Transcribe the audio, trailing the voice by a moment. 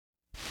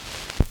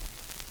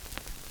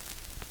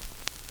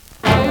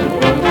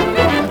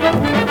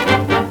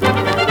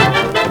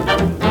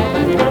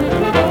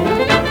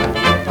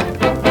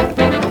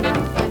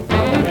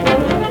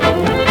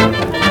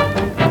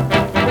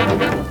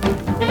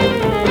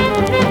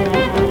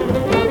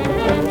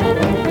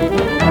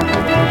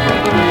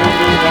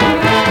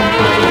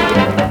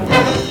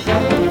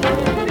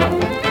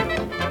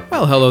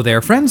hello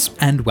there, friends,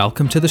 and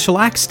welcome to the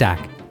Shellac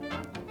Stack.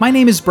 My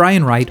name is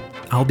Brian Wright.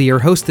 I'll be your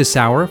host this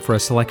hour for a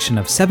selection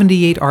of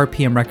 78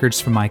 RPM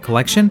records from my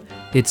collection.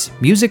 It's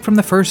music from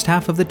the first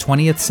half of the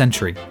 20th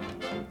century.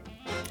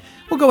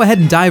 We'll go ahead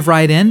and dive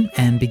right in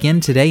and begin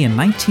today in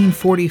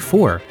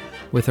 1944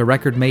 with a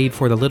record made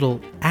for the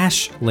Little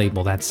Ash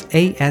label, that's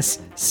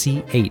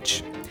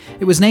A-S-C-H.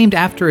 It was named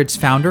after its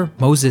founder,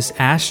 Moses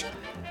Ash,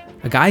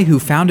 a guy who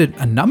founded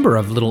a number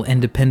of little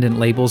independent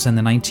labels in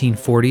the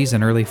 1940s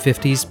and early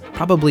 50s,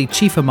 probably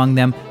chief among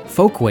them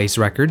Folkways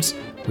Records,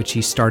 which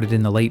he started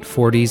in the late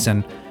 40s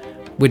and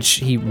which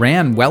he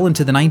ran well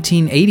into the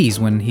 1980s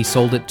when he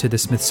sold it to the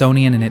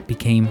Smithsonian and it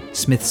became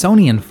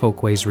Smithsonian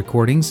Folkways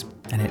Recordings,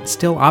 and it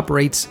still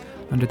operates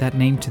under that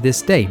name to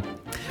this day.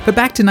 But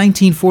back to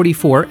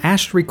 1944,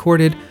 Ash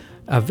recorded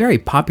a very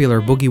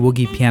popular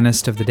boogie-woogie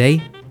pianist of the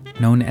day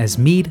known as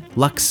Meade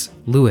Lux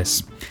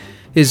Lewis.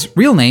 His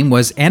real name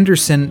was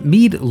Anderson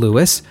Meade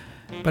Lewis,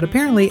 but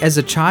apparently as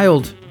a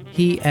child,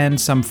 he and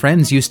some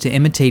friends used to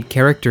imitate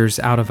characters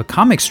out of a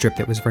comic strip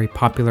that was very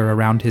popular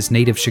around his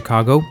native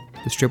Chicago.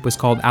 The strip was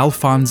called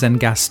Alphonse and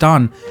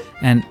Gaston,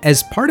 and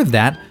as part of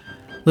that,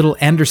 little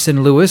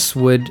Anderson Lewis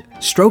would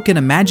stroke an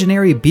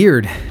imaginary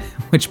beard,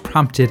 which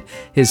prompted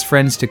his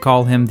friends to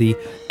call him the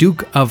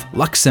Duke of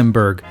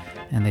Luxembourg,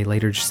 and they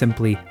later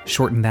simply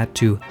shortened that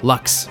to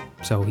Lux,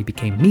 so he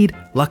became Meade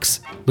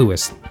Lux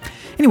Lewis.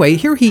 Anyway,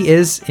 here he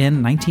is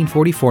in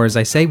 1944, as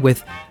I say,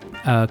 with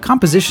a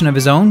composition of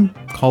his own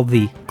called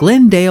the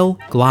Glendale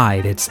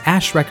Glide. It's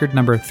Ash record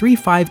number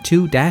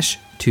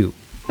 352-2.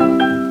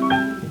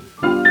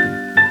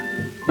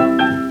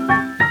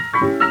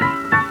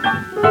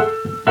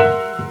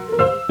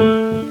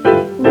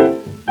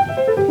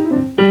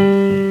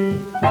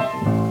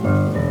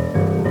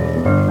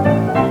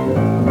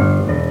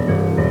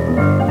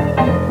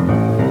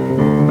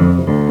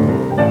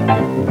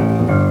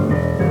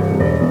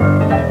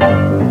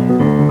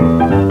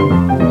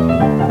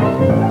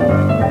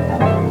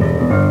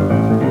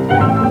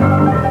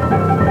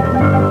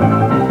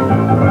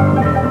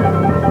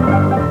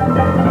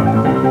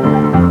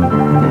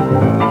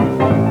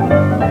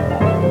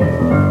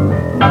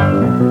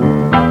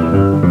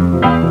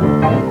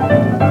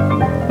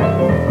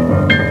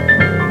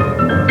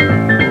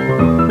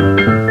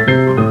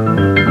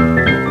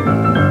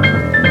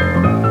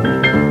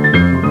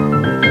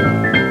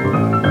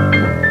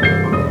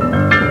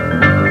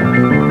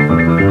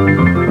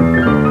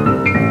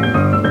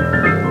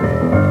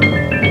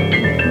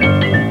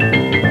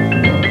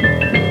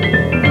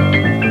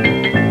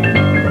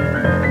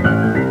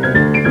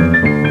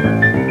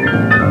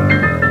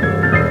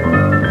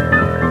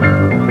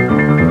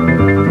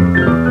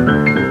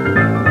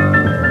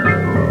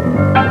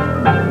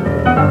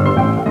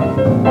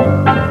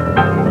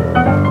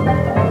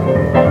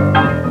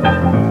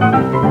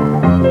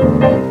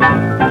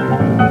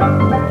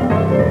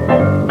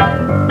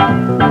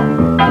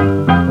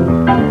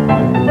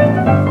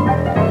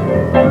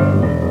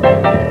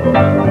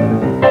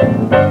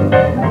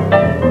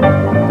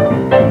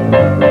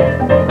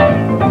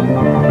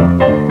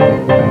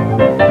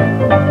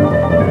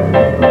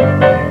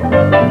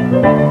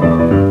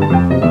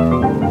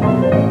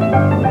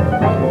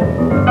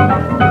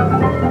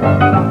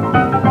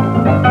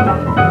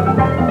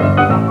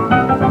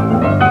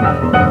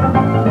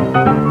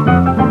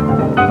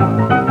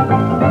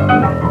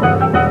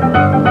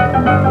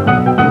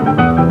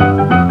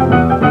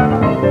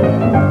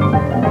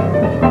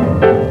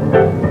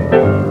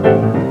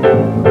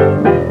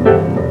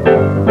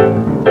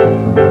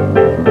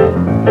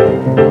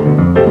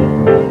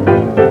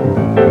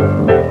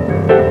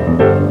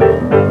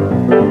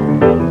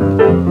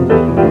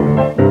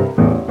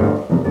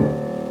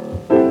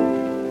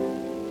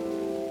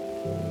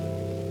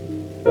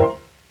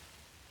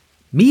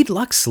 Meade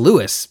Lux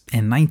Lewis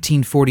in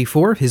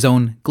 1944, his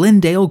own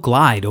Glendale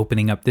Glide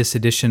opening up this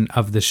edition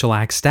of the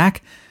Shellac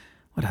Stack.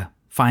 What a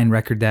fine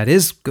record that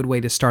is. Good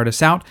way to start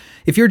us out.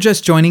 If you're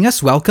just joining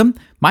us, welcome.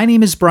 My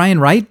name is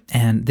Brian Wright,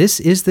 and this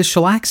is the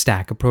Shellac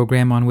Stack, a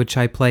program on which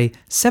I play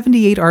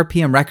 78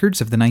 RPM records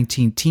of the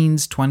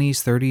 19-teens, 20s,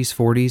 30s,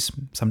 40s,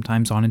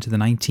 sometimes on into the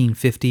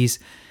 1950s.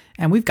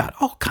 And we've got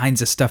all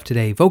kinds of stuff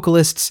today.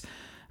 Vocalists,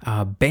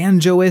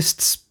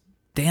 banjoists,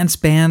 dance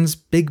bands,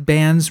 big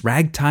bands,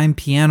 ragtime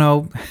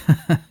piano,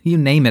 you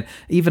name it,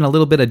 even a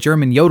little bit of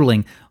German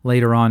yodeling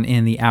later on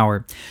in the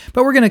hour.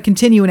 But we're going to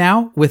continue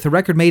now with a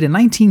record made in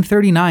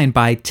 1939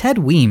 by Ted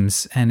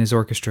Weems and his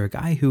orchestra, a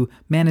guy who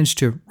managed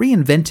to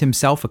reinvent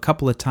himself a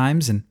couple of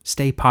times and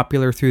stay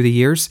popular through the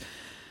years.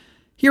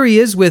 Here he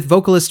is with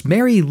vocalist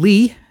Mary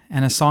Lee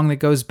and a song that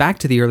goes back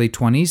to the early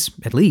 20s,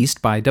 at least,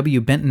 by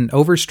W. Benton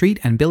Overstreet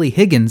and Billy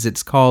Higgins.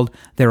 It's called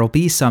There'll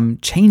Be Some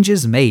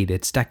Changes Made.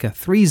 It's Decca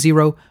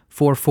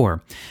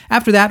 3044.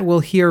 After that,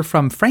 we'll hear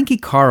from Frankie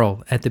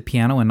Carl at the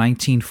piano in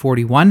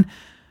 1941,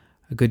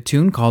 a good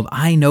tune called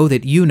I Know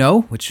That You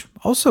Know, which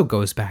also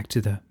goes back to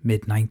the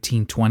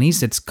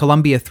mid-1920s. It's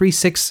Columbia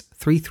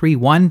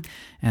 36331,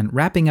 and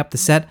wrapping up the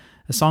set,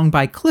 a song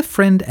by Cliff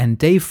Friend and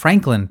Dave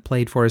Franklin,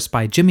 played for us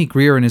by Jimmy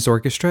Greer and his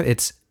orchestra.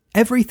 It's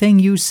Everything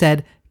You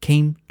Said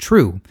Came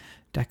True,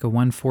 Decca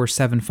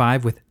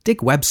 1475 with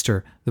Dick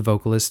Webster, the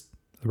vocalist.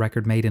 The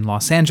record made in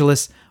Los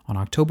Angeles on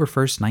October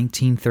 1st,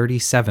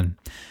 1937.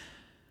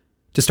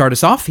 To start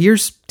us off,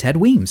 here's Ted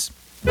Weems.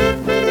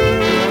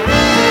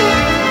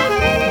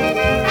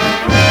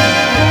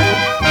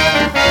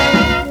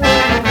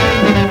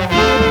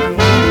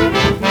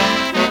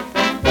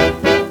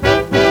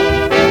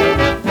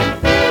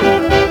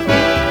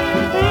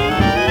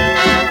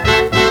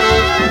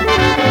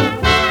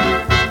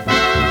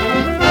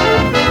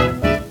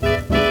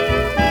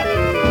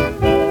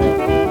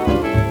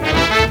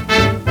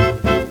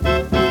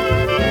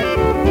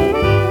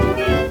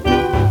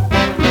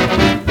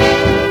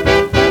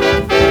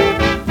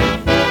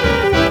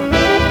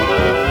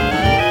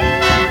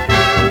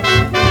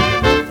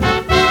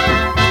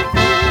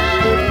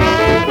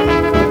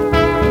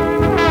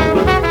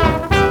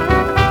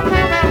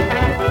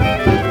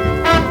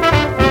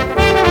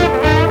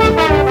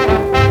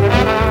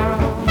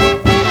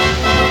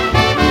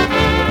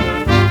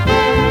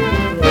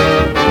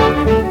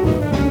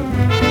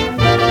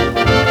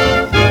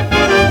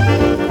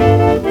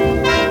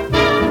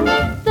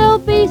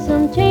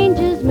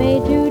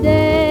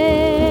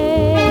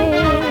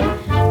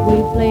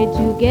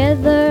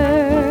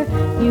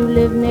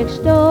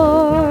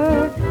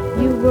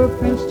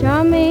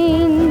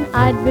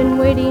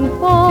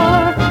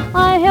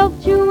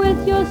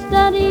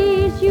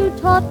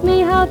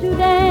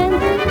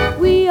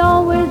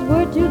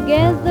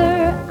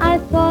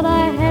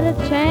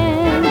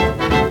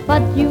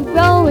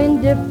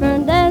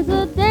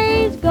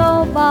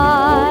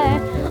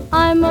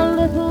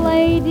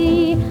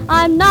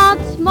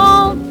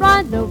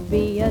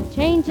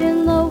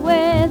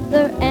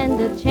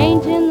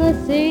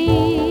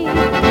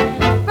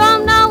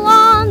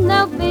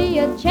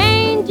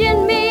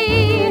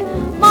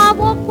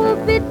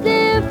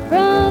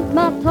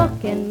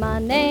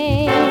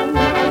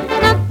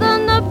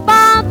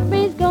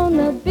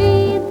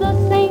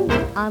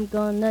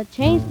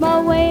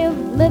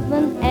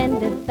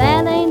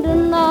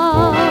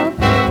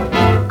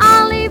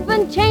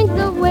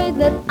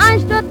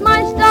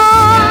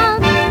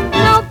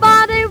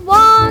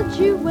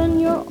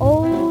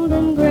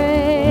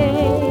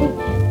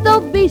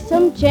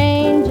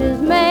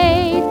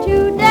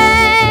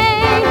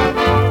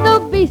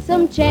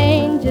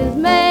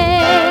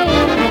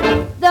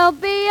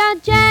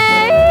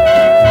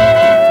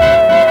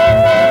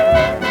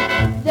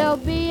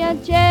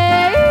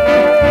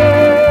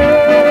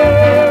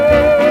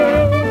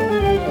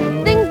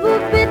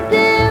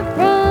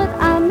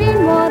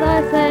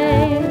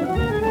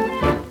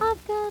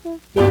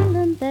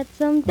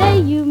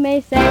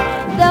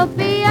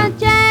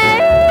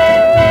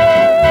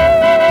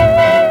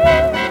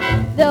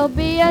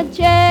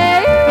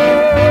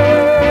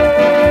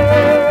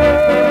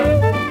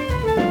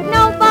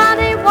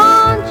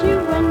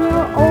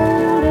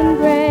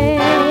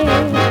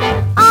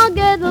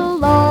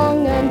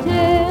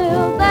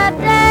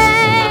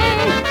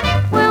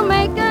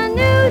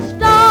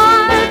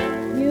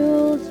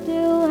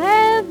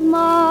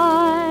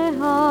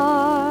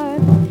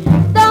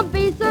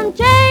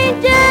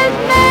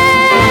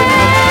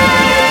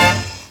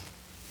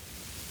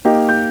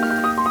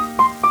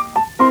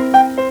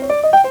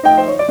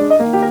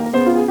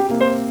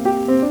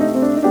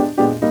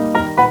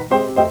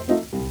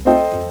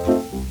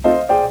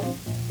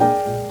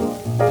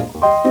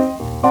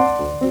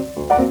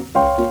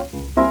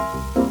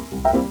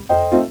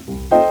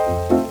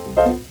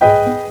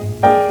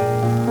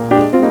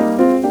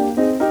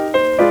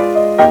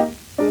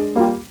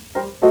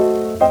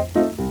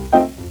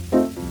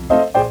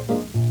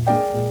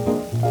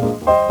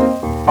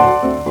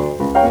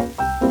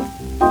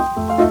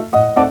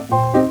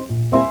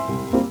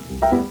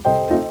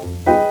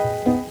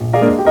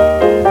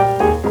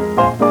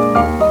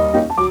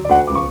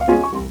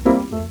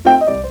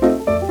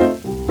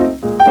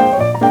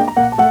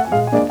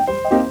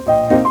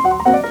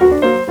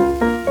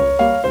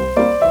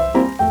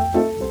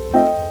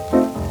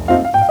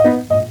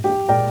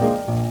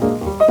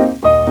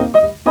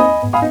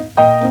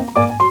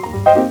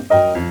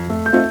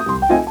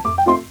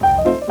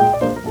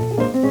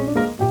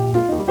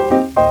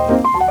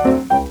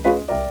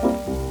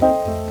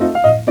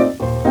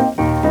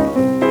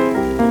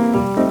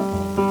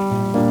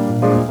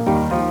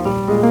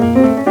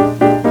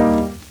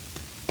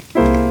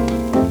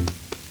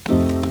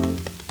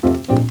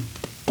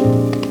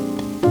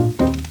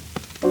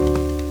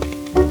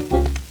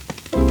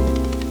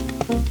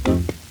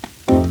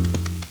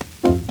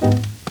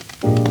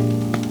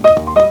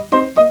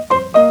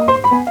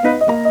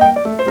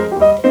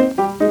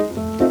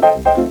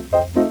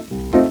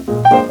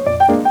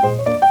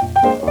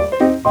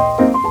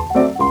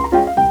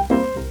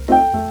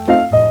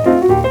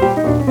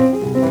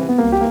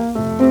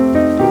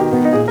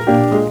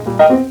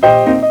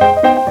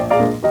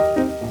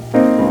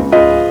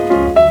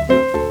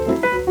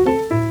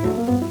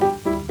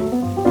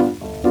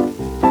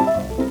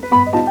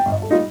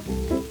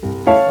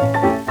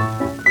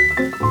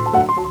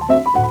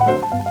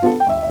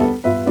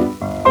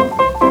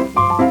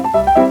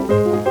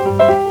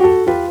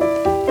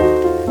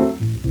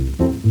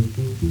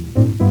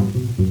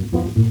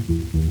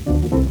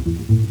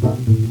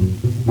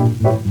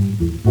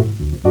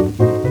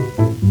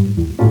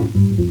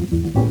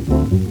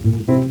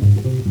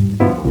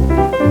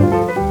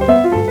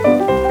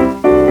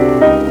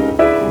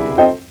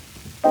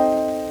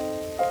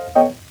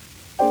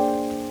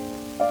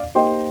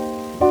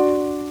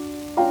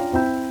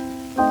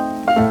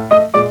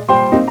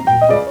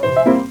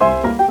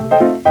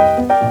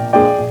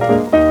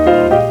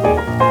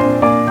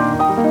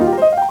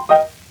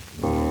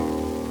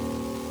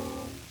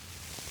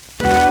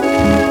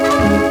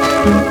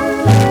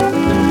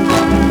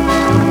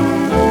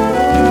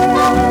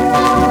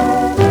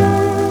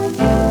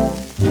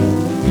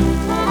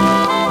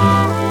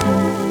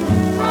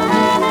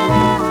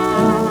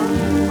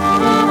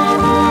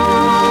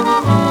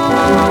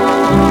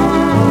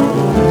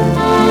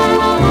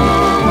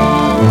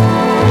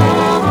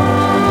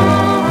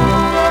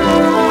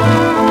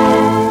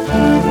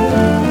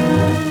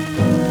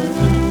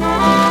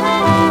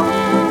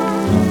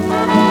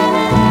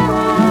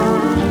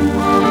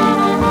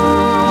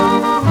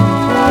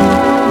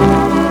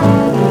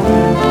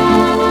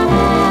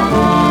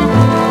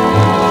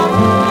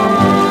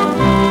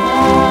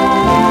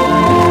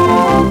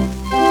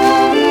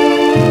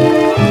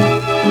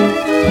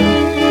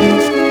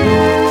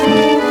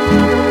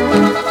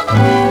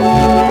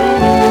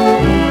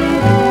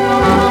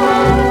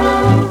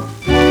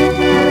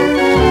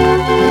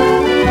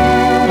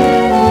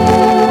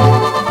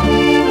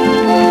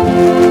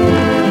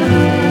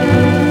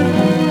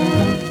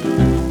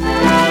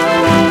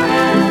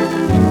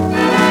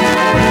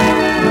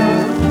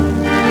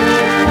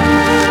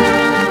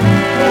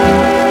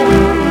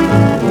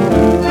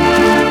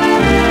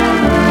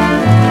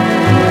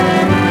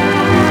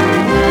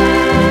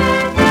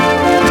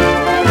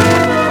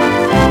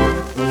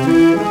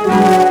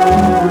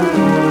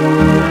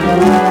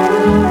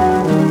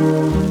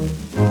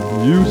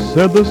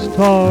 said the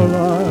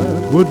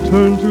starlight would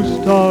turn to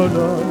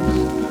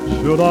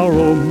stardust should our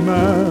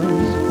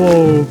romance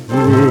fall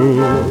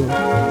through.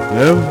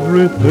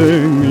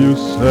 Everything you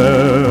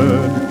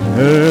said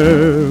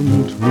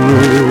came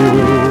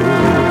true.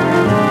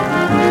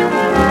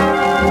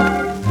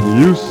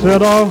 You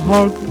said our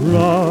heart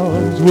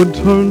throbs would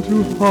turn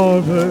to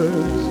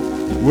heartaches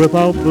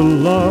without the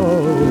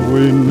love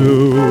we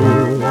knew.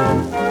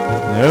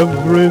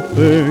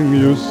 Everything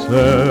you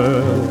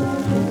said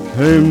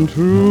came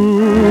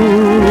true.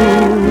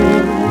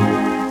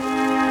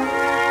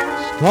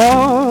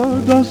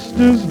 Stardust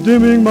is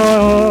dimming my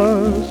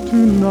eyes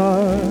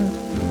tonight.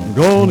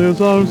 Gone is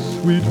our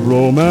sweet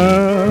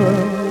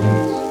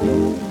romance,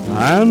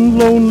 and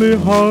lonely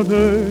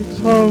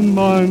heartaches are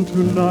mine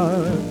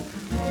tonight.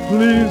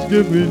 Please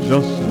give me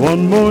just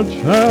one more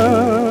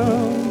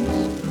chance.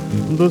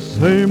 The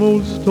same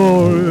old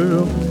story,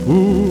 a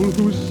fool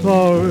who's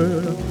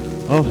sorry,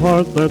 a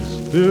heart that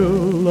still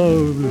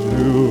loves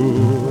you.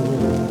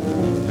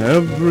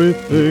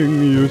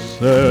 Everything you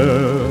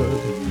said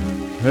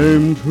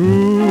came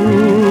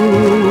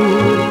true.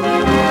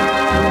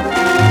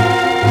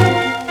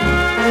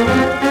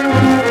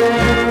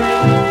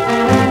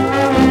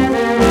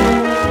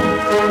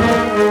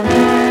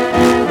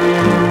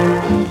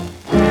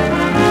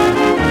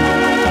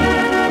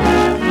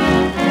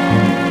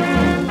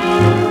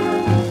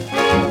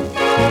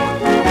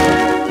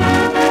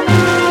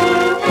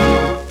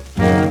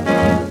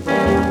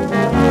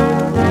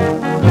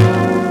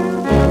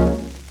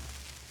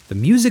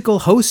 Musical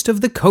host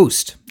of the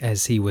coast,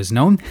 as he was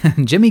known,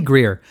 Jimmy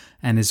Greer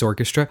and his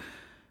orchestra,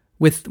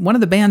 with one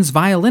of the band's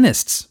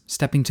violinists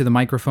stepping to the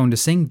microphone to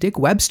sing, Dick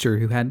Webster,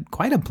 who had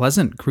quite a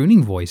pleasant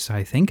crooning voice,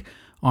 I think,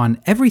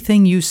 on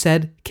Everything You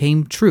Said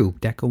Came True,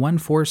 Decca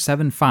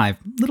 1475.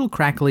 Little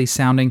crackly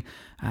sounding,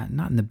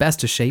 not in the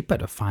best of shape,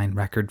 but a fine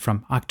record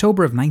from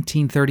October of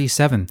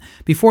 1937.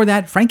 Before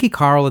that, Frankie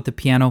Carl at the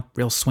piano,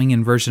 real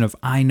swinging version of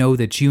I Know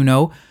That You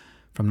Know,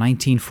 from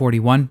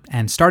 1941,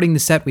 and starting the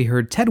set we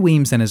heard Ted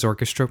Weems and his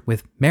orchestra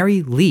with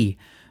Mary Lee,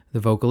 the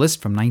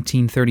vocalist, from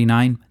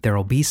 1939,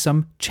 There'll Be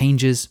Some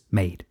Changes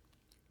Made.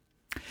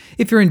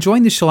 If you're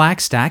enjoying the Shellac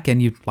Stack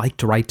and you'd like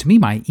to write to me,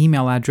 my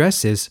email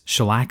address is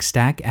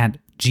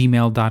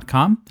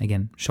shellacstack@gmail.com.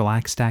 Again,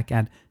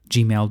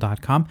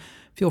 shellacstack@gmail.com.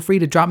 Feel free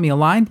to drop me a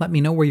line, let me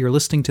know where you're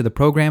listening to the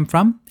program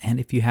from, and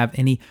if you have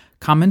any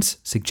comments,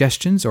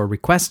 suggestions, or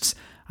requests,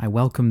 I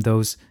welcome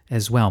those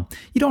as well.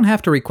 You don't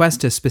have to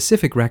request a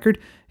specific record.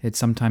 It's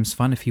sometimes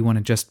fun if you want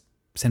to just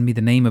send me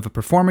the name of a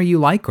performer you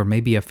like, or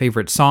maybe a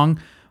favorite song,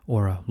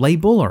 or a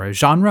label, or a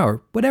genre,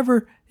 or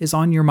whatever is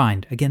on your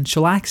mind. Again,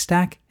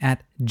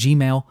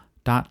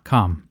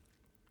 shellacstack@gmail.com.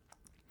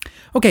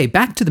 Okay,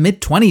 back to the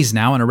mid-20s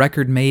now, and a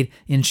record made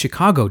in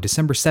Chicago,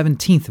 December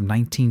 17th of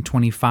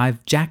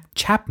 1925, Jack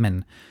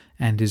Chapman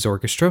and his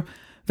orchestra,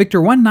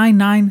 Victor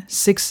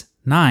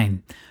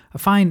 19969. A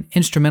fine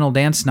instrumental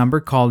dance number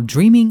called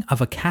Dreaming of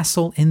a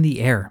Castle in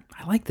the Air.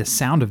 I like the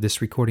sound of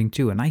this recording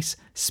too, a nice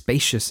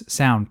spacious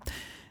sound.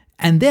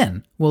 And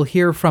then we'll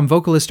hear from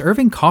vocalist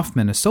Irving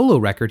Kaufman, a solo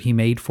record he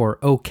made for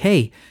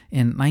OK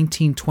in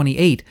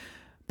 1928.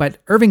 But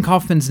Irving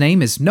Kaufman's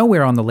name is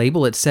nowhere on the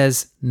label. It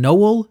says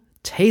Noel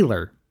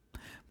Taylor.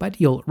 But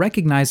you'll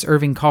recognize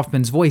Irving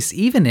Kaufman's voice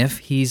even if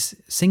he's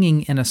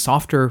singing in a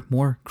softer,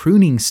 more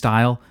crooning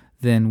style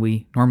than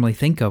we normally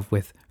think of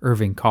with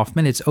Irving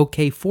Kaufman. It's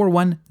OK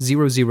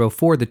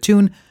 41004, the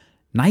tune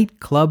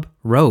Nightclub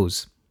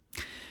Rose.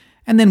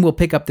 And then we'll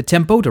pick up the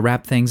tempo to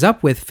wrap things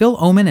up with Phil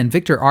Oman and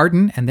Victor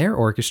Arden and their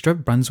orchestra,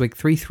 Brunswick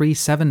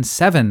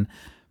 3377,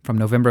 from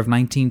November of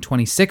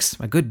 1926,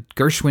 a good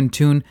Gershwin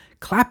tune,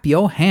 Clap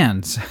Yo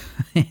Hands,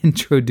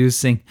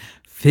 introducing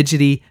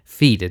Fidgety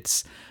Feet.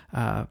 It's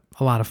a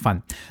lot of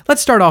fun.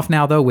 Let's start off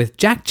now, though, with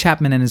Jack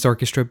Chapman and his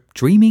orchestra,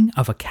 Dreaming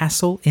of a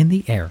Castle in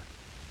the Air.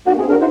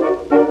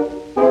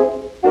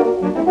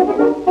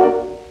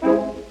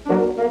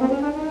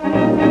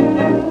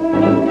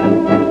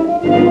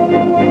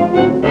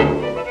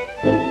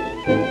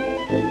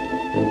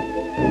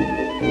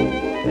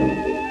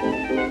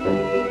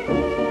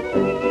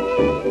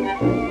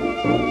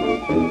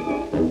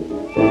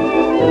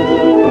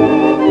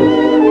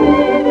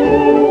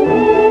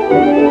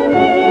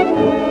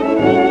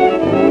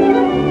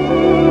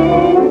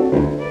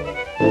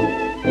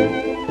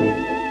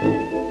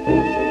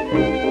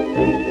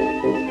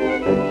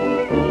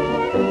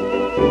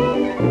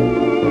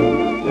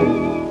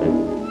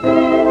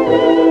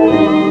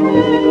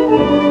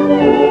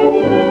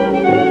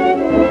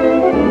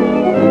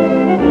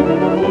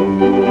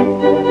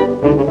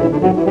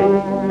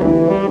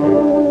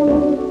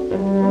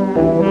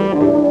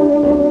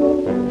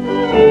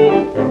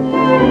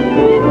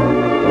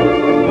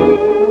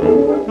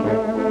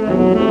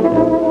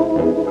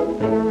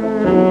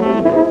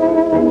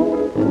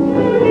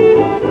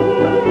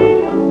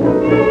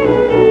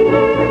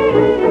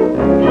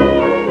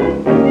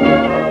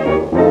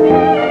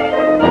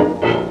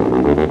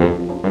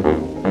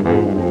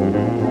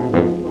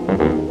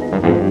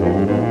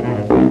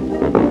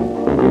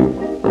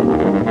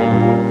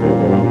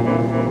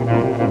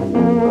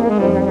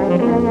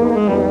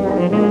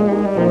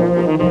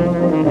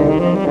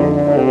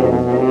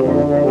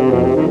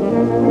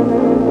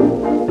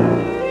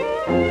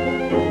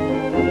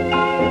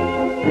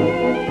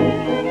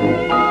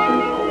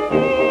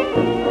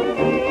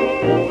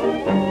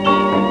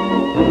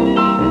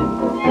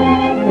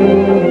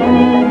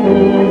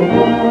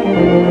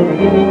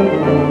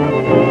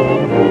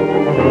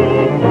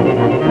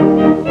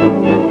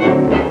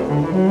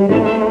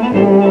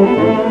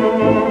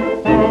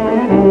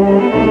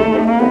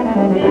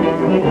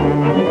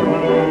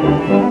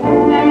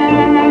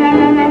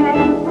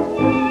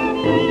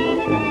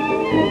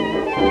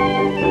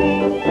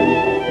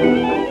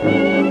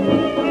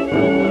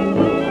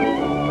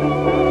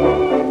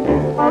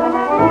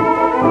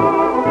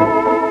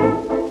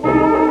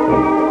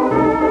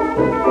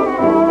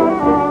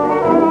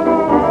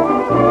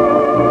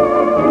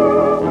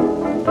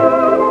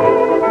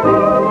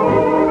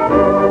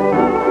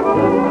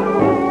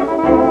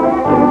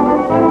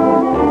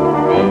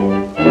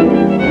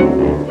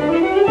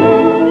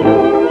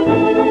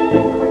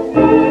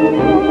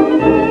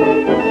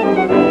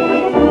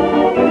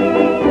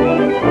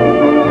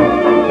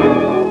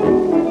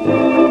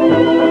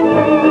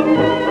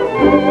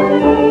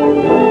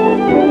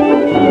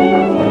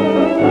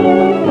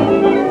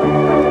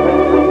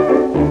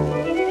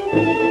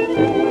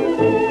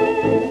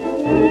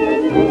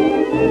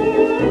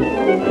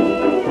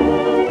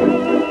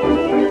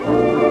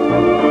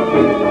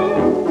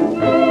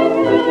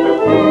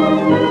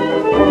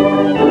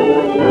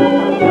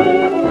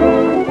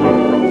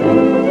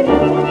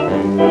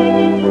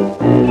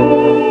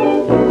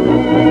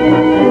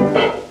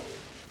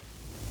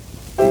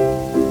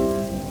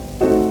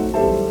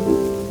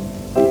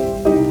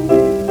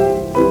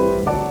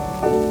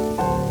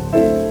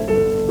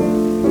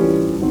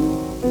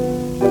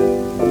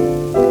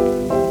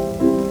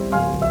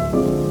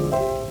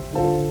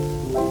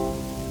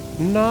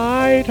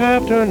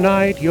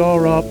 night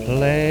you're a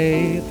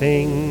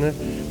plaything,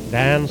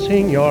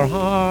 dancing your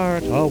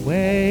heart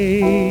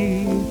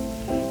away,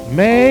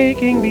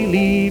 making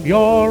believe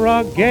you're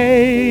a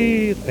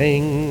gay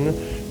thing,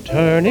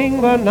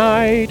 turning the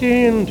night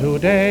into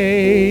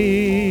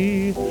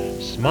day,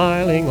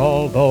 smiling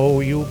although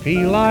you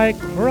feel like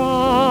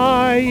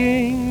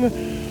crying.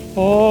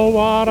 Oh,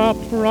 what a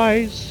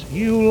price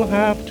you'll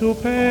have to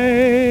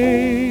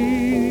pay.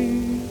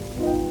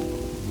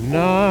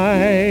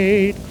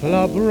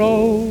 Nightclub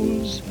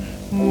rose,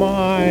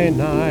 my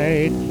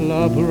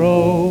nightclub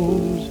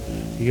rose,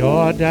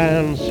 you're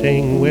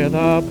dancing with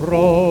a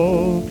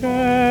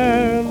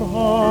broken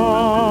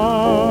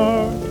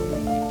heart.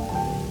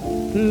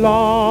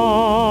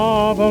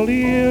 Lavaliers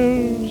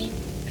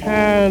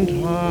can't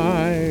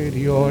hide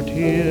your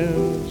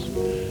tears,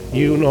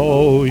 you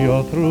know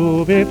you're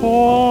through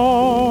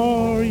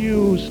before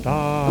you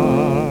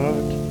start.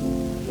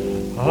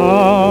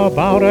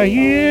 About a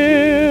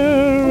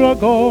year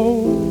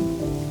ago,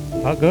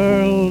 a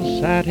girl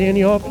sat in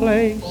your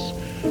place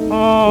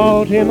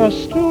out in the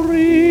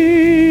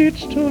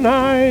streets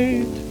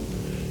tonight.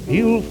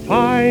 You'll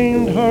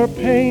find her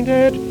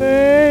painted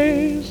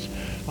face.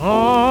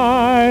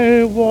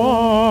 I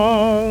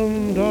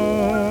wonder,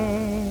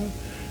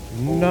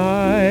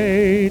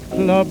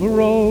 nightclub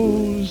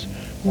rose,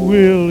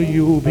 will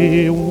you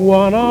be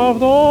one of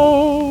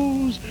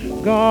those?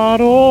 God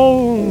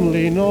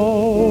only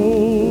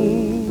knows.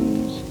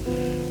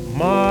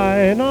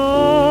 My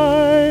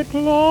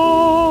nightclub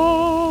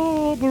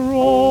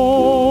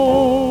rose.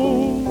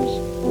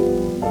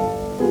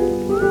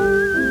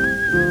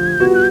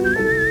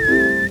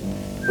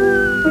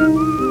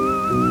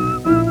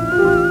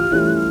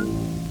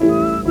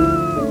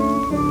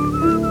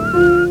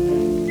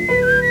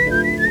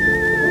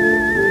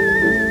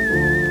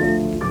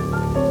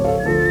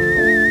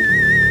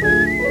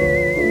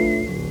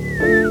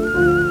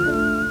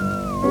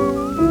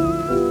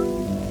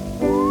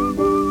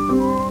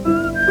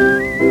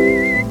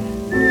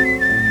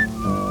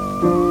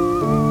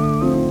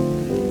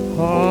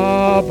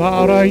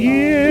 About a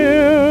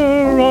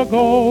year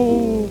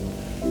ago,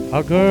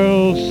 a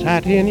girl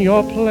sat in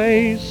your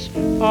place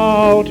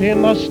out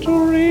in the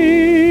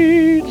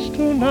streets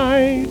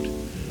tonight.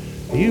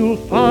 You'll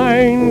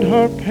find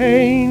her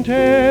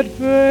painted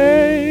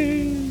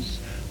face.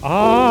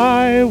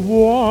 I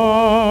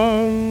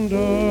wonder,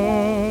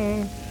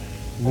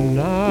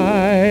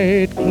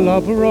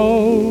 nightclub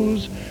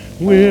rose,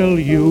 will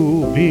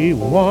you be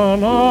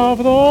one of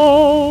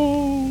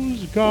those?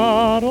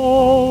 God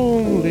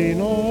only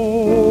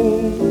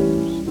knows.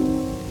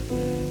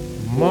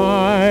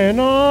 My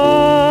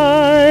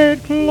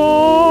nightclub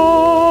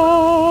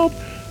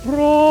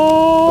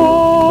rose.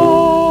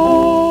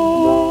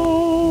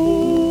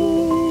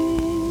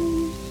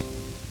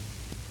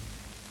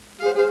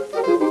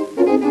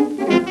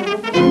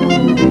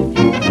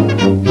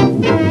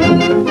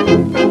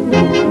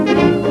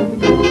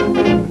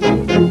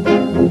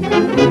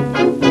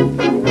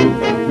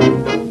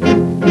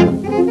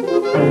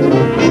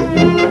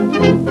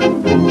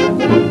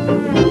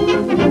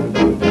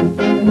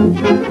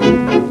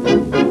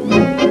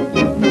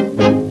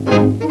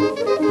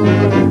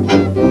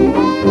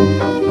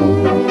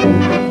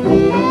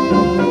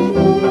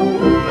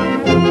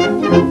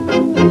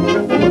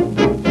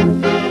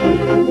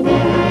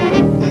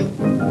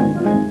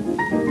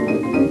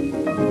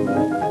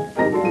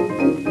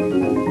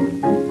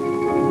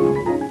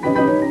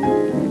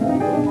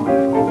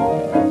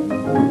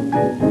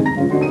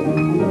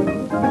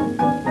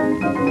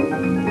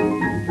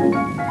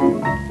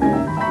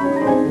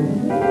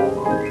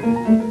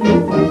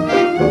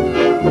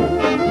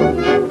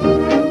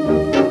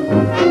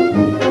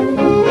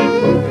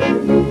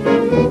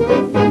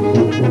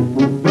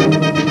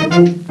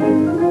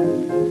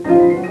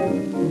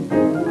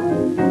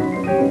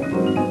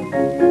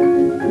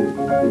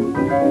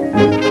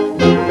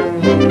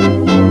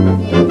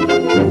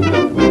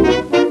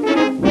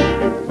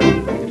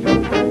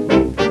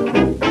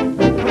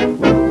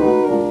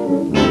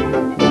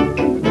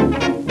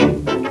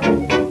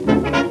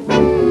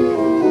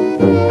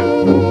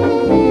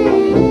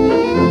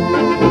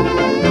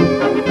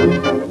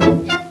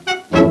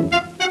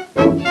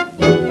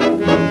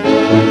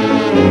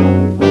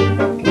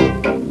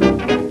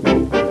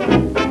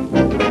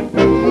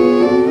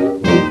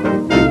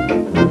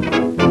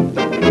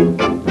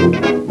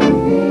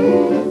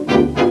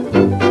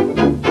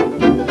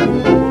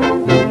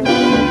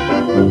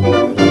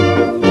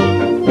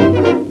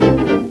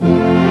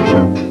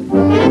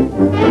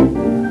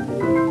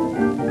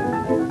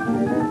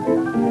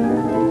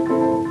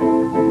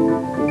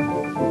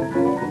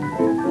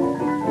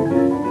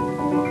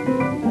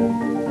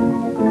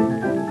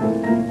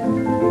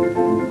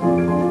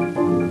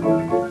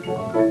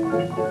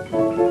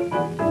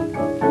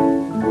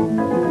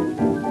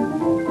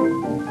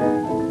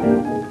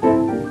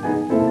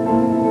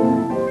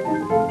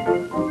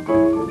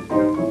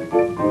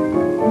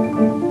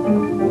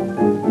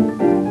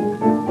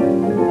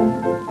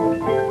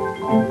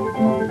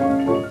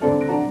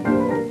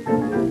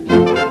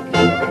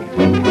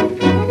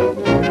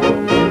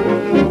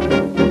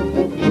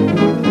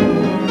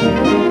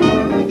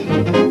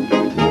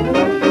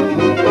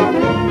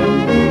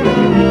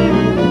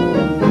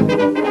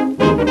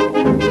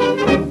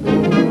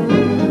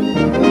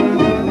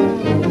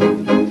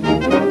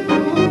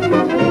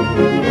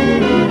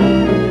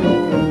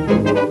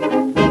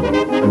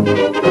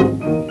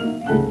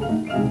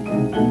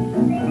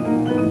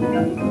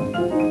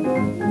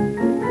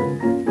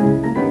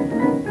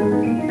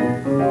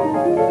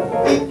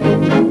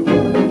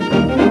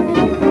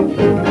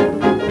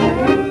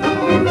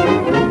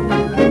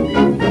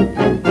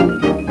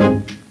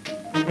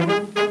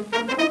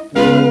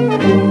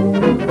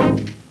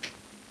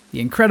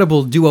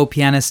 Incredible duo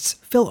pianists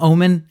Phil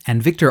Oman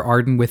and Victor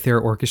Arden with their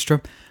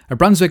orchestra, a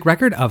Brunswick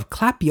record of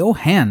Clap Yo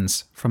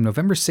Hands from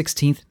November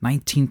 16th,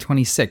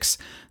 1926.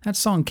 That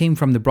song came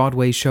from the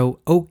Broadway show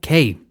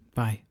OK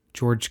by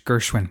George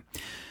Gershwin.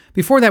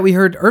 Before that, we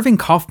heard Irving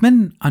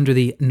Kaufman under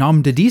the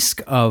nom de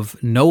disque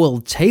of Noel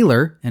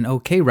Taylor, an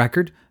OK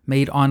record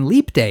made on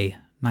Leap Day,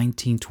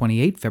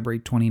 1928, February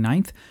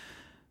 29th.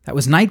 That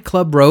was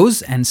Nightclub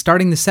Rose, and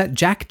starting the set,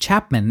 Jack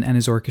Chapman and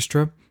his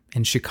orchestra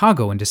in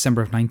Chicago in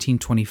December of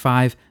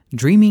 1925,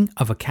 Dreaming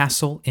of a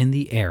Castle in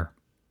the Air.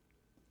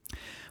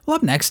 Well,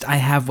 up next, I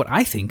have what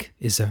I think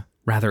is a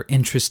rather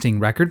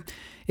interesting record.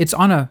 It's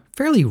on a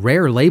fairly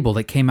rare label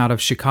that came out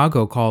of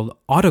Chicago called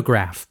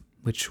Autograph,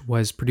 which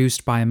was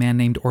produced by a man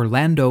named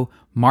Orlando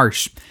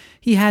Marsh.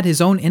 He had his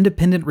own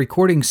independent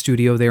recording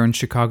studio there in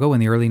Chicago in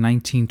the early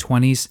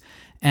 1920s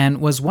and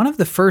was one of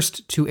the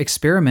first to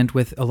experiment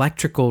with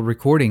electrical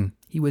recording.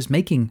 He was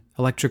making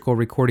electrical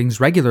recordings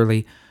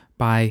regularly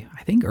by,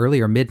 I think, early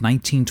or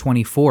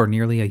mid-1924,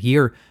 nearly a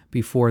year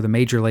before the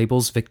major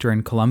labels, Victor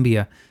and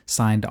Columbia,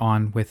 signed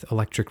on with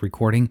electric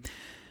recording.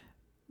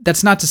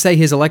 That's not to say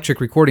his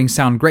electric recordings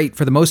sound great.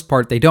 For the most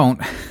part, they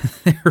don't.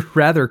 They're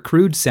rather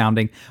crude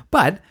sounding.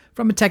 But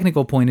from a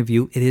technical point of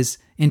view, it is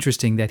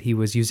interesting that he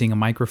was using a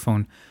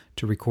microphone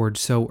to record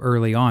so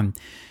early on.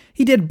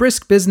 He did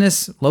brisk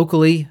business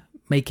locally,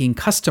 making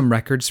custom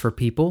records for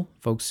people,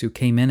 folks who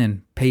came in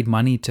and paid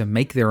money to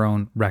make their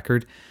own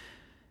record.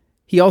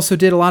 He also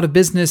did a lot of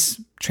business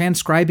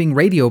transcribing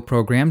radio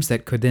programs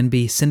that could then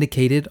be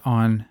syndicated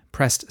on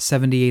pressed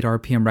 78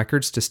 RPM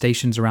records to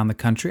stations around the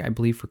country. I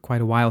believe for quite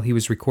a while he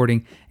was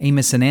recording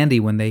Amos and Andy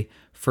when they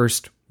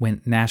first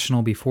went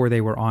national before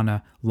they were on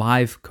a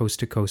live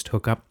coast-to-coast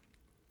hookup.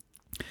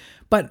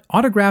 But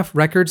Autograph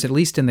records, at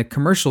least in the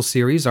commercial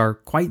series, are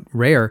quite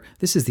rare.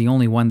 This is the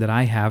only one that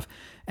I have,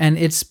 and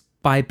it's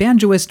by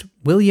banjoist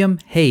William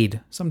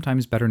Haid,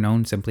 sometimes better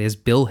known simply as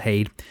Bill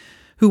Haid,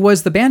 who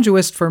was the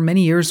banjoist for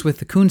many years with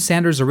the Coon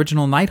Sanders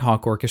Original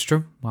Nighthawk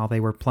Orchestra while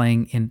they were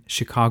playing in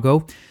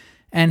Chicago.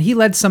 And he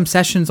led some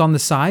sessions on the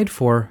side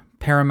for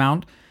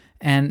Paramount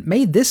and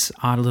made this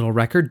odd little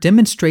record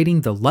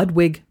demonstrating the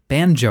Ludwig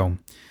banjo.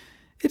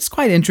 It's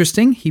quite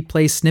interesting. He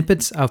plays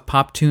snippets of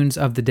pop tunes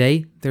of the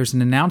day. There's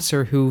an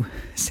announcer who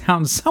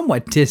sounds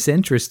somewhat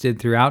disinterested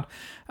throughout.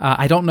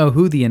 I don't know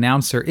who the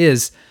announcer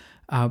is,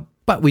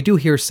 but we do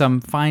hear some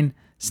fine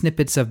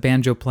snippets of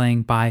banjo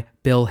playing by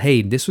Bill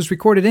Haid. This was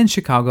recorded in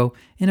Chicago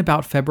in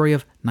about February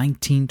of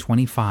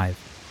 1925.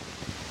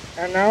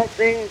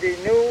 Announcing the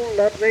new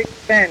Ludwig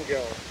banjo.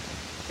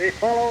 The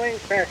following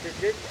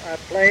passages are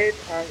played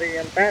on the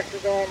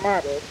Ambassador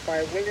model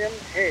by William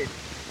Haid.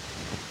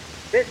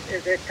 This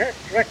is a test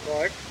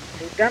record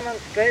to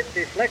demonstrate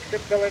the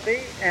flexibility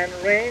and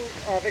range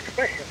of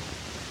expression.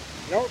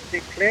 Note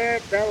the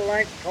clear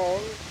bell-like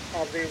tones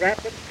of the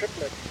rapid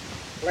triplets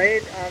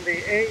played on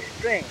the A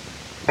string.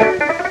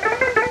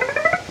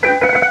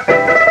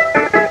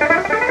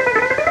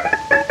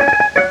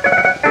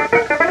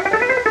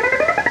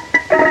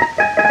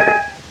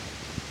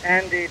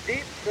 And the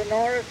deep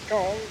sonorous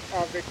tones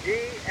of the G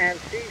and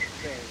C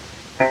strings.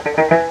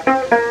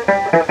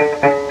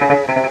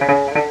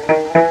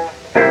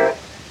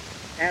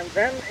 And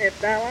then a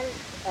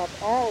balance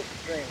of all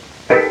strings.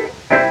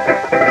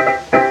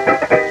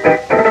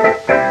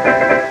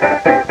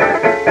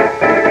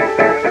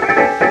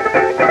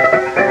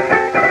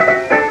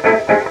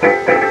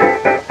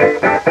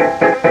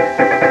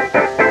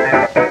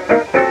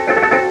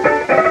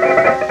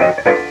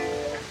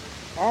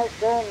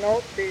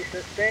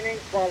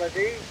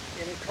 Quality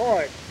in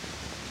chords.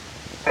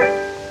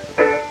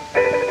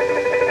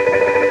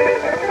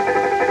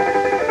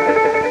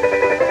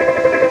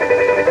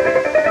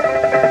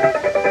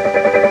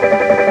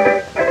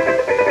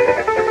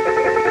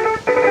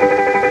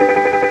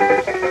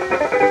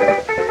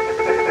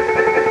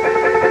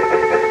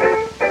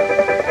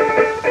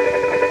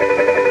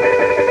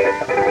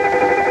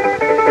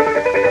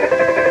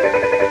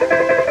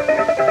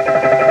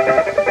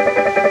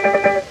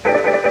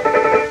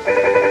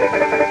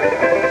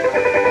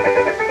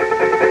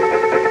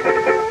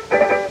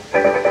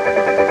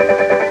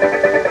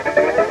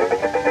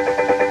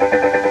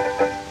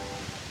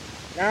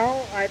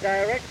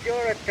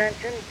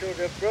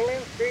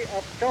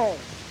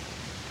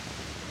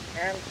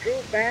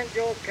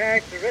 Banjo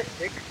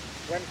characteristics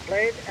when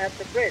played at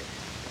the bridge.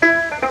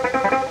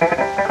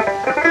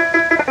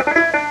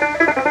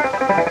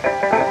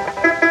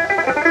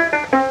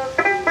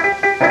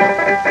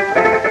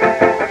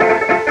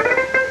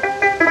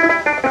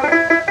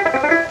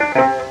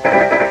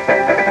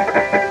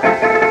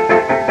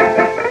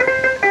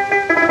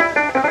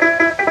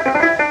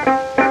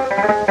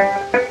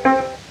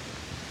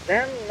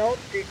 Then note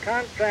the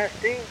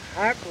contrasting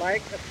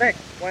harp-like effect. effect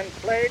when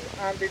played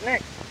on the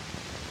neck.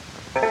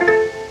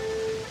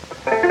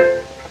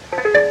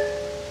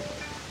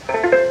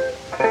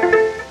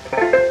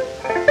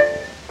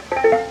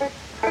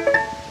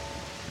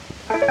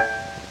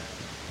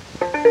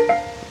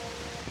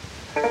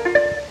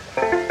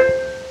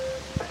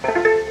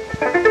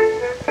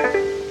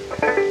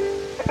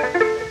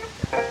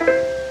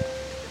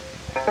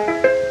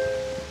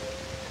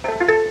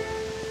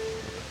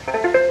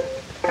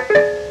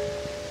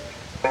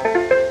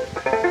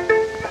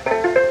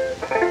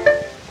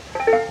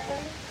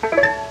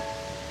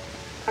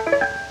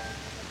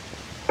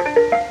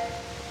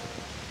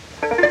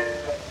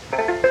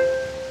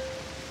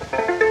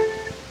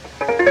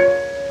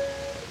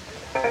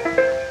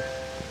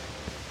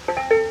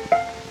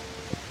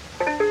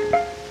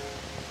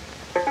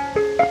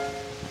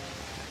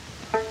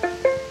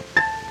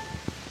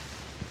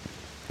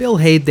 Bill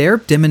Haid there,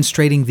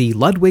 demonstrating the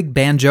Ludwig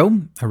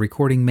banjo, a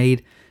recording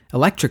made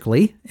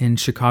electrically in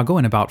Chicago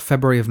in about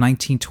February of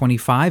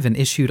 1925 and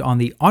issued on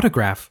the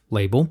Autograph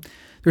label.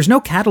 There's no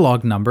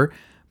catalog number,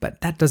 but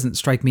that doesn't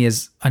strike me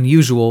as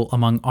unusual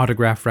among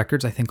Autograph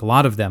records. I think a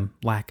lot of them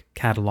lack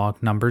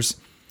catalog numbers.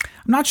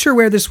 I'm not sure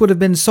where this would have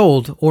been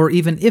sold, or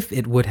even if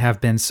it would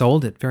have been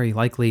sold. It very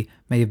likely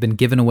may have been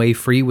given away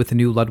free with the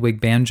new Ludwig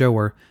banjo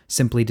or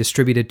simply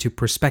distributed to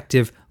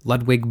prospective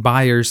Ludwig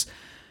buyers.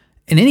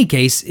 In any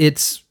case,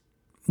 it's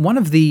one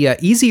of the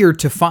easier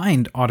to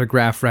find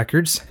Autograph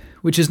records,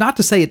 which is not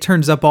to say it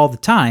turns up all the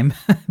time,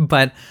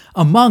 but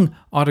among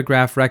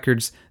Autograph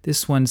records,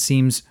 this one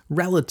seems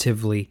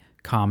relatively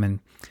common.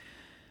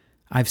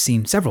 I've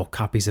seen several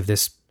copies of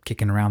this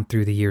kicking around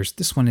through the years.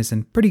 This one is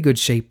in pretty good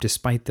shape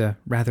despite the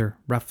rather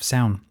rough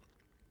sound.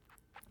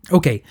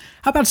 Okay,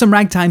 how about some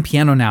ragtime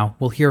piano now?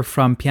 We'll hear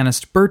from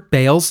pianist Bert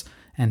Bales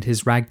and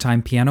his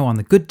ragtime piano on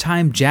the Good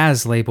Time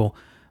Jazz label,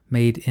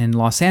 made in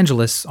Los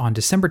Angeles on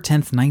December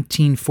 10th,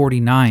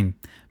 1949.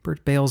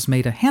 Bert Bales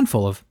made a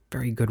handful of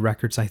very good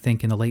records, I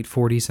think, in the late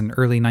 40s and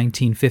early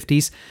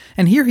 1950s.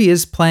 And here he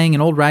is playing an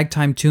old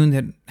ragtime tune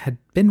that had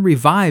been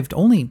revived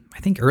only,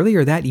 I think,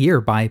 earlier that year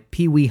by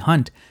Pee Wee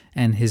Hunt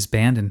and his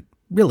band, and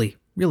really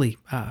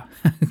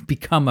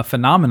become a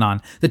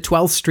phenomenon, the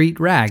 12th Street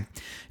Rag.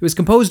 It was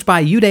composed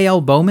by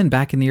Udale Bowman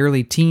back in the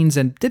early teens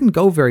and didn't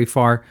go very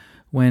far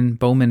when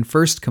Bowman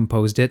first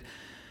composed it.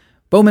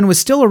 Bowman was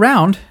still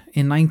around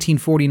in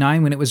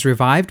 1949 when it was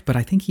revived, but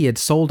I think he had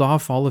sold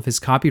off all of his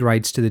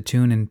copyrights to the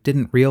tune and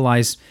didn't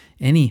realize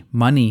any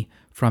money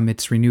from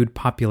its renewed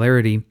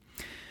popularity.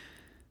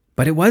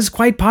 But it was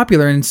quite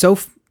popular, and so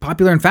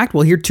popular, in fact,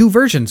 we'll hear two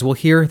versions. We'll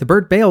hear the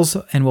Bert Bales,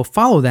 and we'll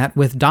follow that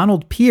with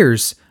Donald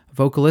Pierce, a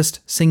vocalist,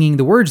 singing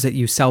the words that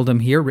you seldom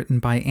hear, written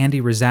by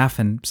Andy Razaf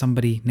and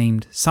somebody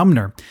named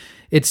Sumner.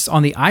 It's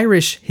on the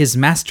Irish His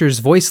Master's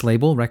Voice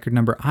label, record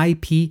number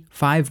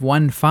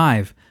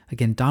IP515.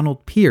 Again,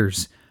 Donald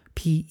Pierce,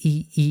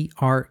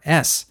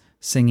 Peers,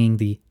 singing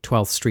the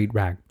 12th Street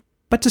Rag.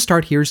 But to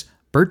start, here's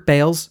Bert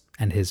Bales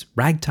and his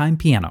ragtime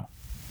piano.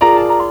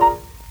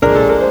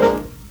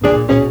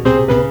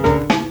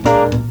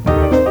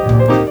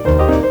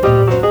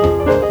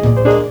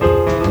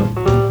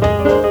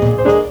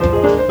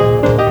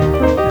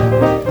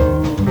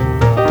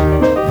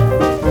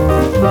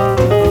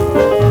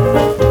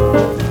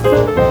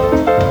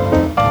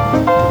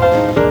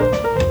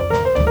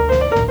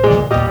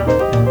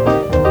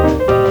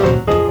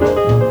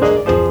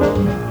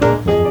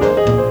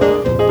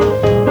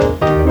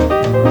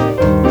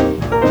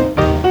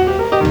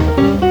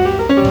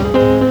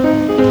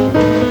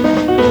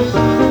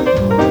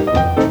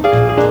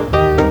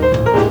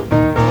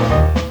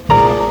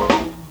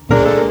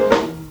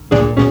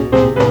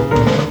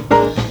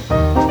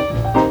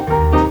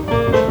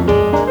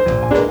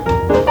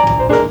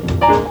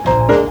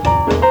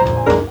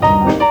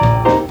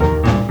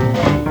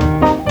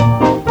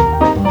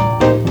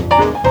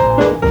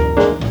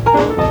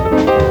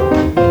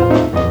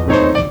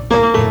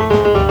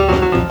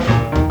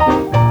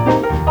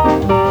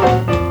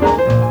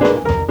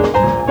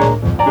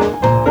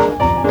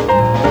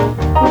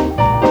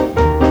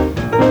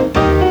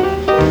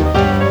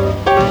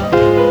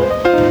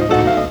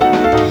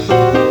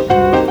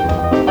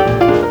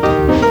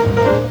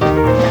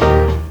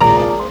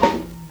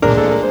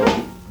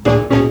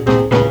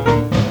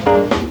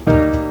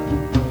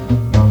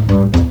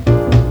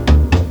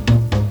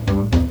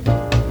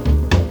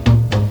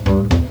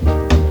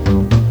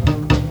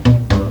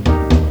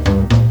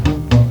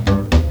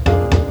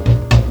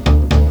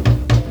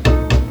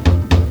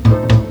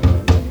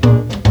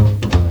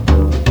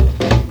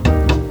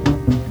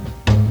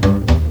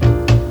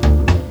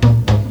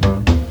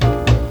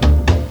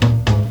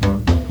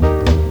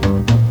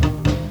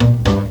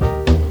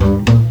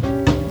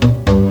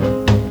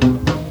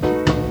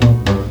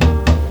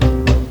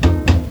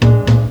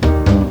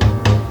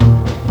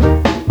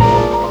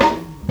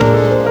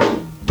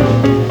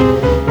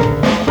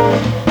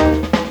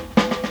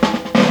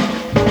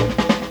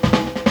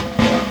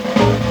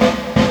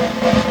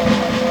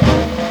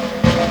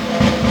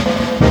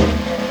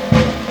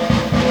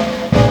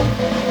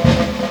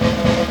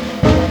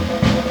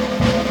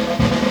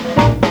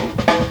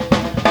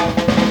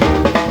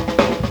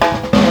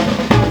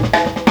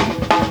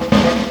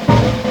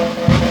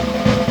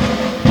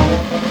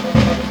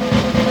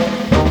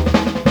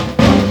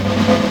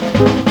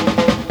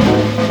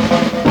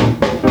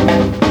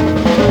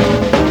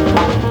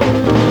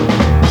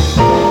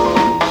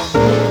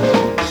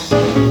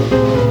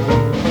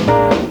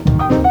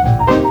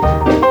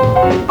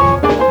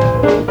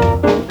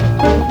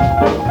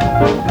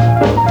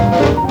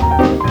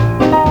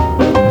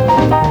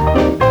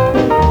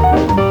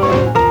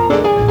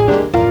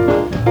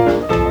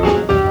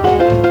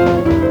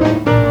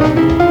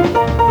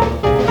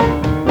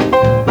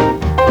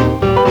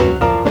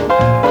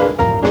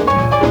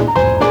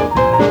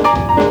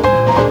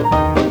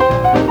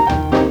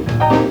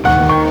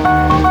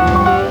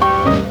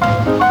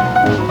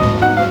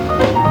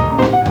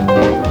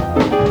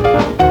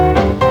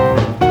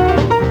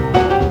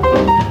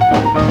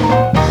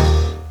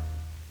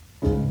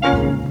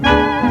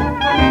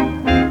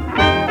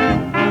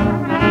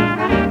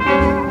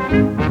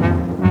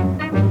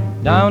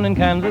 Down in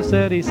Kansas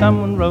City,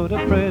 someone wrote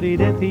a pretty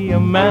ditty, a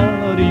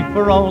melody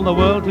for all the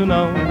world to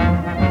know.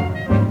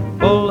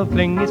 Full of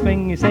clingy,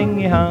 swingy,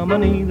 singy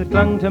harmony that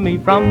clung to me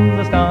from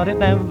the start, it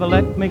never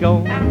let me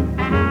go.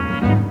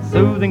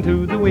 Soothing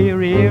to the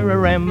weary ear, a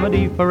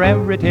remedy for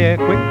every tear,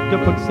 quick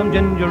to put some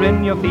ginger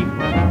in your feet.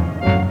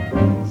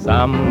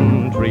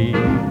 Some treat,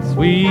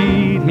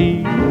 sweet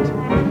heat,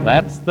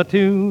 that's the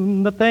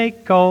tune that they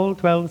call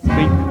 12th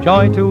Street.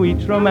 Joy to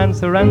each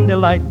romancer and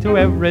delight to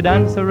every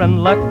dancer,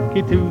 and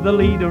lucky to the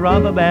leader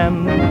of a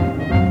band.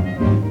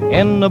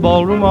 In a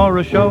ballroom or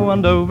a show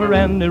and over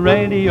any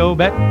radio,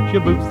 bet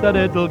your boots that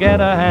it'll get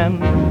a hand.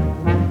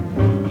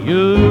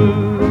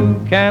 You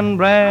can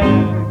brag,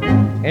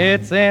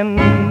 it's in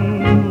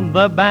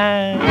the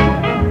bag,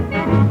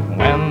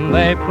 when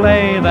they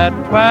play that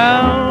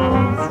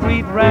 12th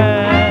Street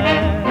rag.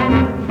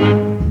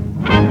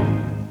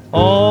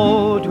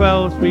 Oh,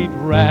 12th Street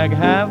rag,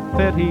 have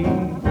pity,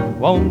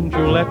 won't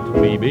you let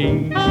me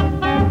be?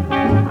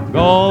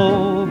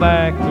 Go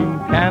back to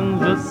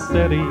Kansas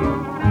City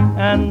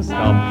and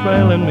stop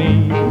trailing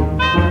me.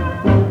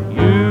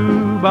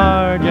 You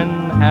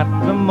bargain at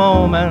the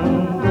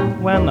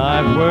moment when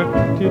I've work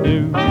to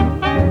do.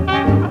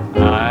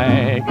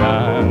 I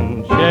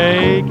can't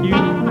shake you,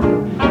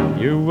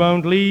 you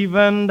won't leave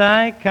and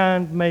I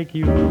can't make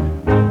you.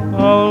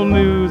 Old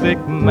music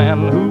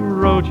man who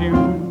wrote you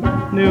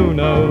knew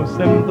no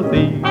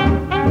sympathy.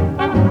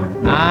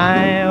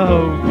 I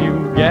hope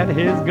you get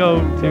his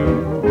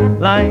go-to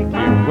like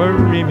you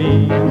worry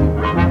me.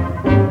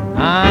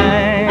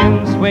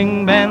 I'm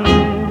swing bent,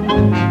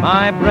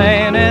 my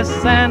brain is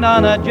sand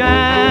on a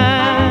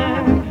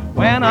jack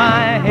when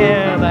I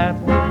hear that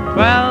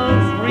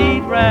 12th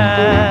Street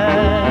rag.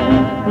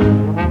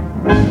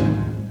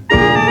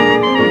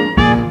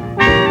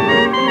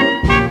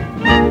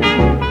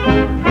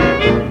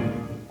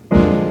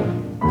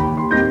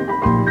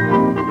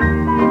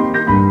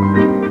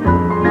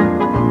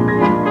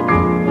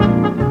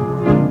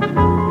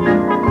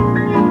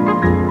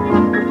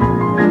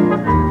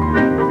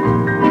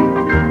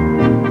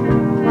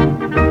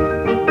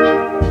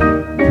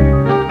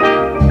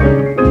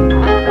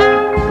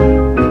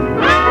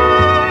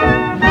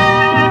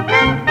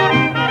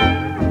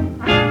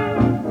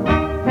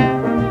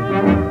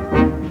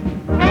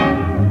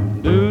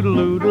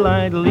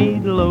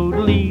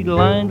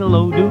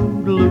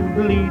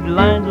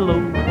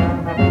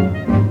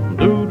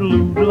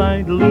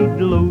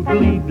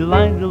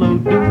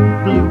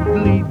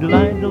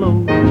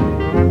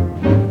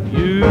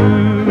 You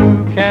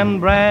can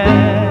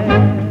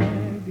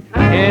brag,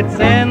 it's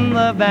in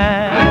the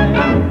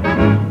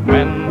bag,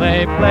 when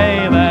they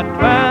play that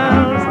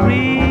 12th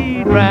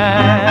Street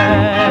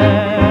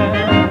rag.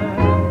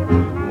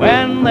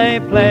 When they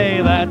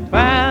play that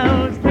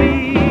 12th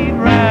Street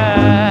rag.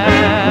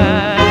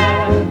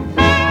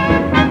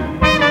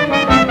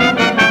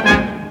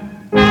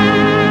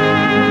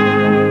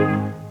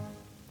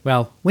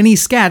 Well, when he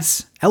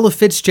scats, Ella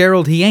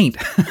Fitzgerald he ain't.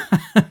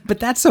 But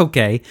that's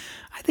okay.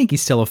 I think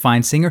he's still a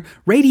fine singer.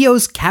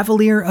 Radio's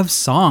Cavalier of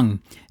Song,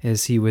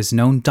 as he was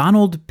known,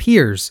 Donald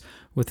Piers,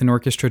 with an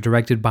orchestra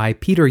directed by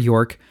Peter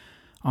York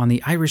on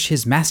the Irish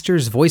His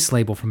Master's Voice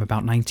label from about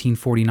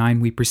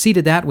 1949. We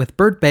preceded that with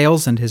Bert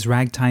Bales and his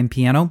Ragtime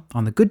Piano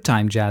on the Good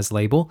Time Jazz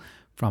label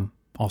from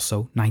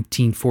also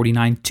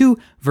 1949. Two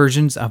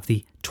versions of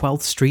the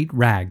 12th Street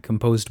Rag,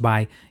 composed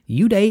by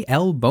Uday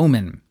L.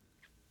 Bowman.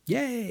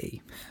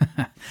 Yay!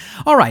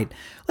 All right,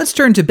 let's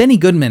turn to Benny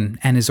Goodman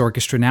and his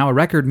orchestra now, a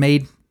record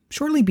made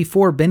shortly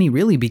before Benny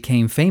really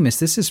became famous.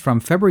 This is from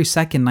February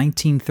 2nd,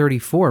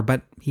 1934,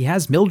 but he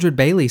has Mildred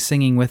Bailey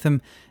singing with him,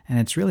 and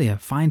it's really a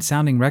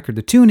fine-sounding record.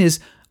 The tune is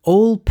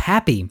Old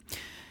Pappy.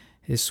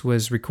 This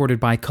was recorded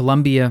by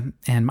Columbia,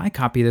 and my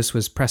copy of this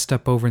was pressed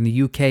up over in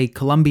the UK,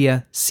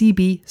 Columbia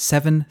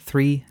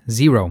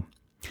CB730.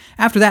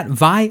 After that,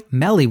 Vi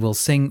Melly will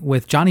sing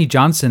with Johnny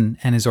Johnson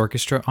and his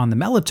orchestra on the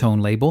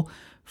Melotone label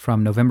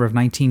from November of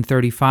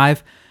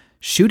 1935,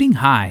 Shooting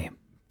High.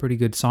 Pretty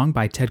good song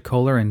by Ted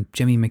Koehler and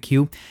Jimmy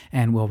McHugh.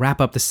 And we'll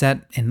wrap up the set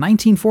in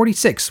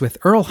 1946 with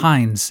Earl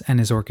Hines and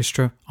his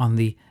orchestra on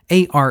the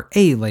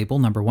ARA label,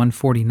 number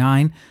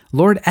 149,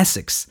 Lord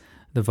Essex,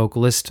 the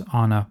vocalist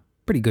on a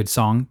pretty good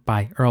song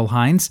by Earl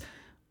Hines.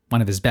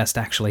 One of his best,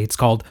 actually. It's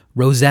called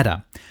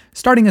Rosetta.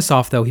 Starting us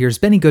off, though, here's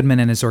Benny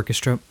Goodman and his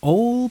orchestra,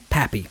 Old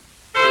Pappy.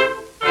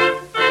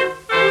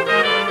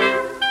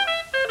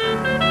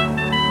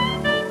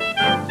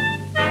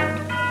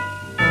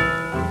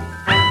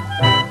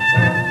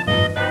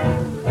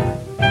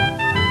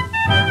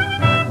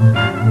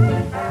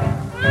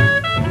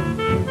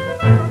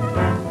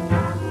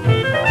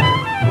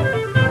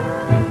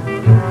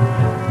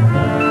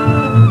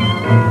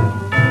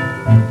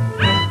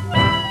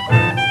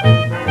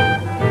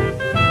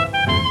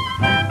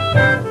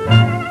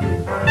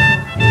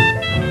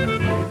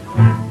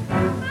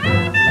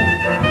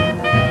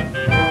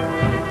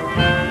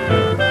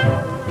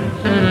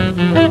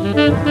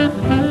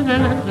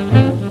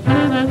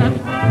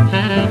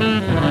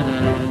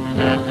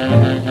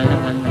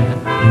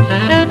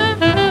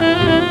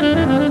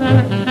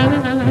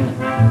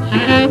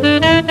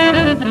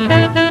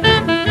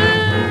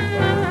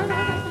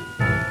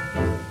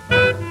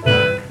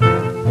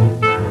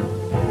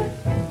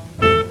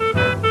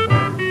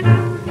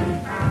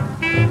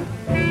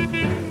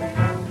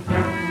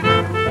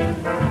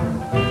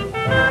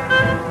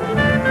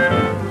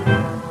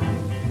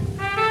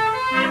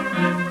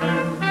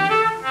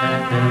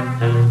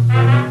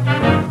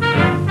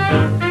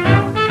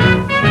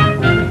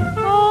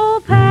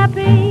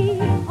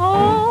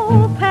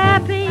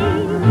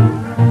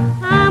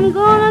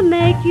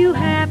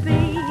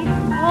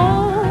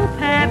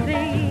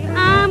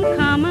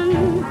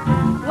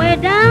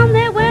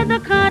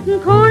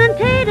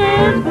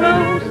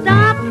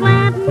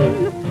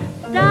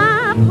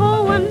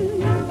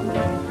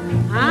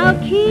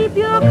 keep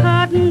your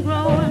cotton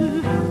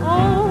growing.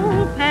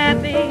 Oh,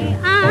 Pappy,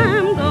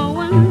 I'm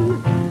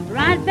going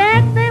right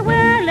back there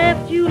where I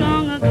left you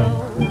long ago.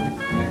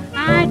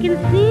 I can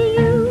see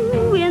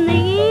you in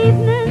the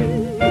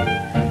evening,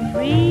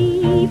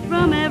 free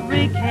from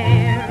every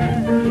care,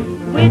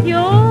 with your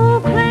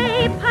old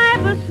clay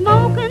pipe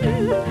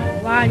a-smoking.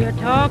 While you're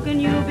talking,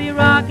 you'll be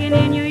rocking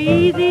in your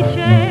easy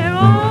chair.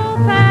 Oh,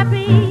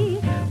 Pappy,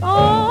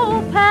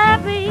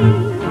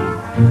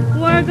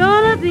 we're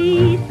gonna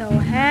be so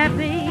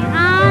happy.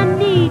 I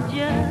need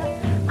you,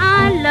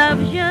 I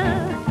love you,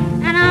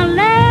 and I'll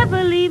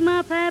never leave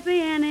my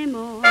Pappy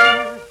anymore.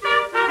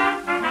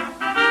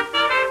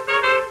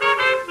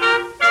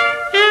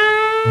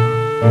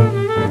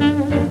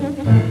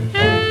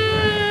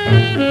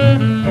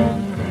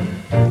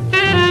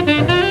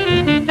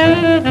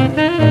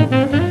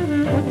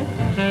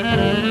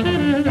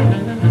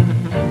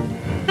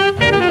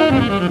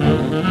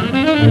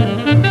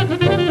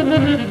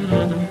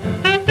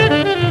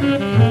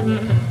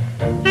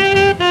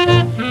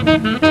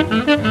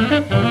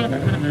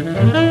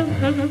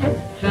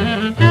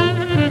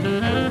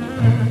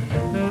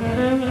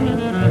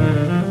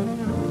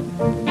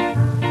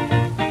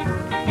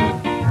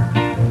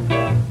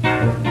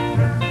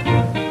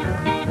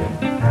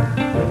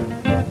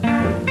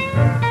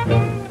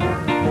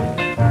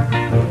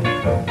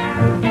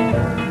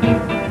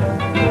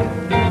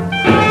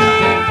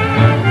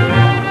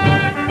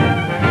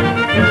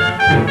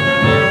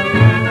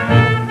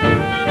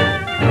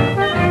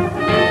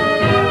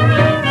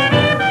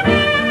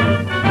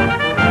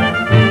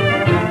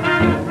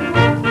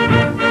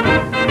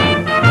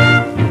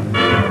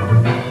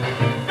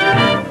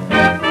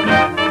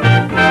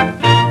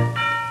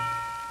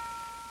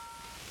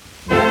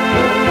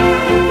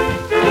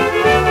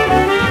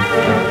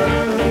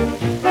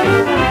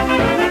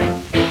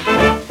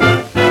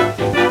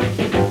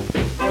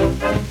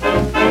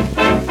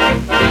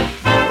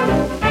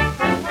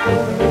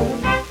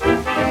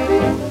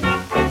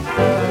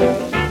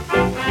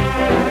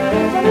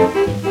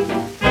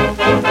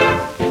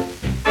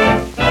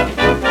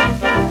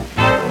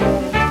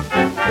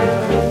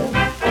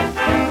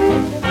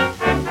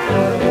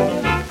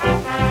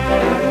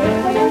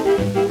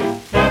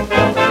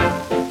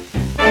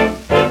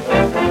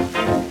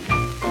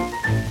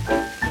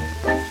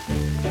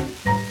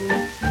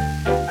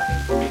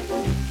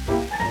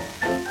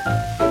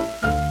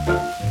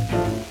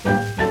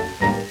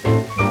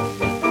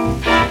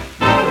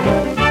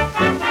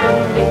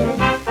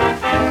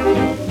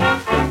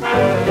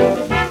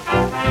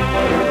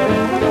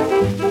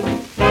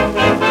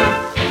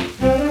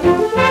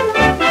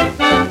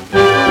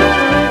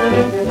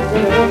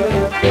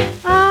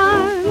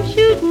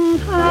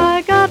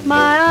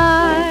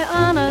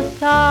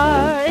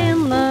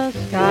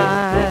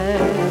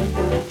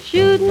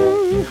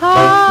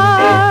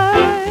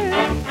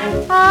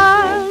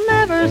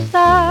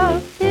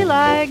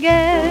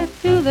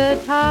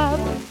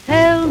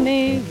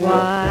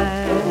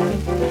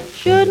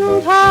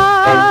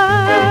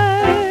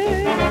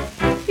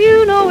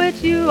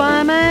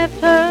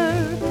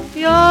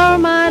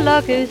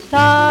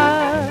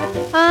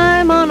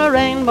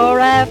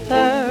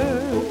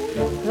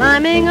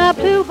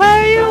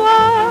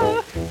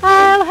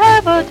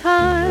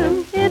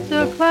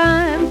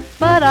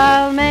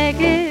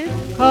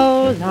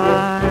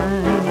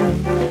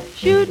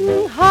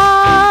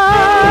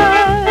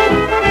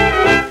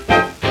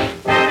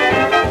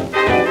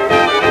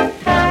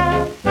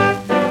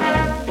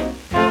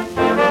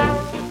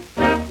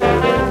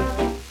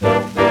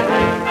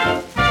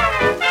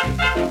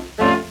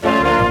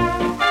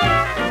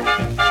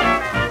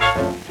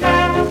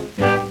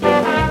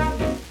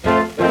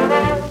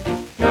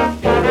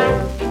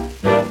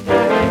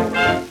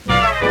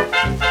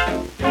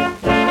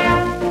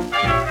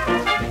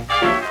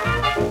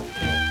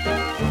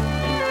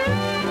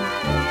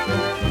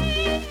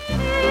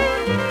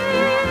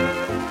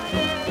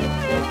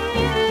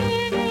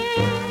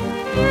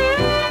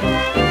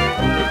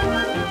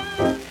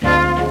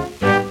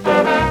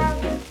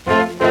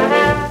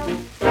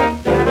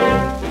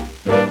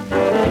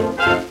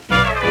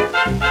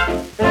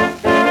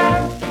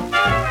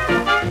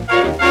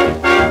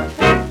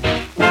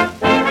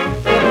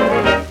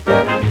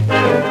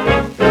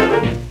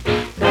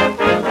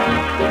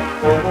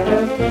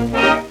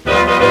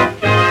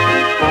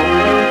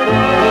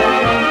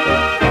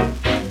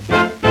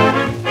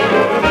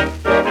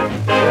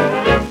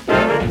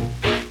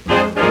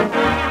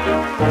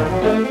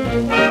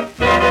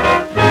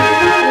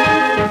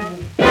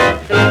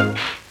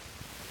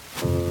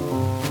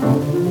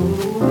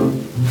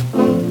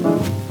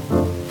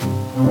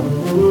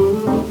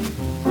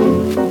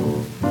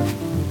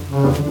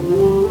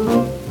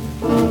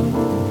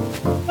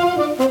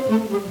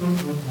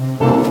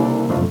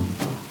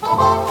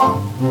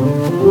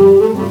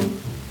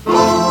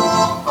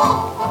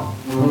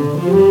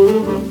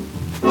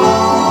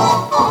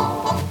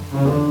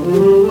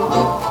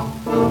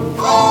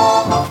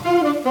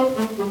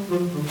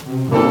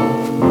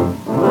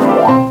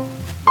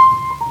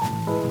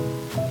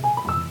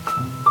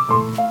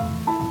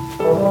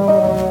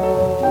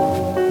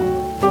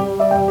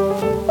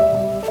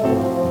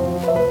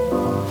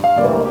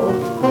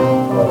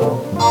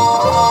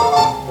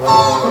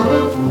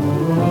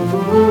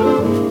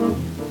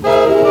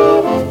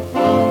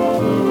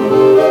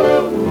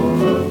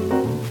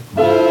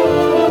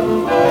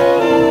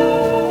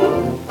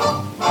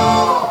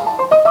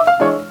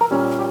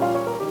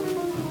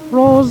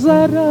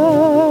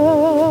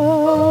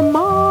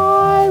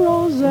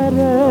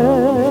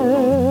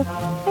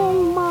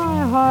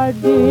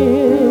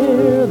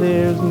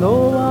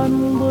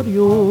 one but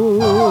you.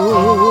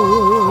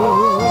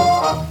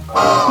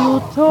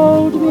 You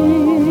told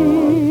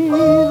me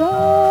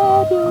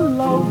that you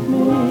loved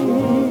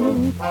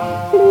me.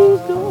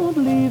 Please don't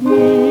leave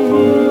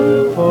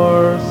me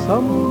for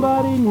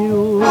somebody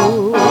new.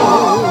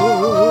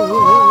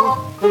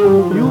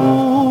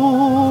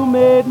 You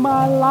made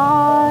my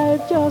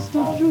life just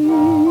a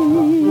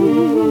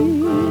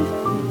dream.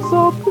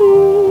 So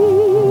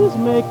please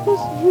make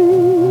this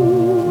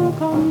dream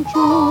come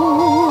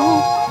true.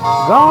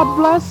 God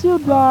bless you,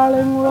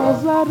 darling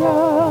Rosetta,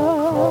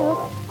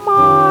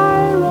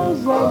 my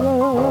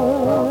Rosetta.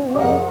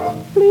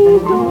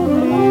 Please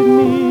don't leave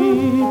me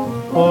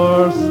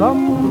for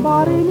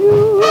somebody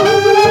new.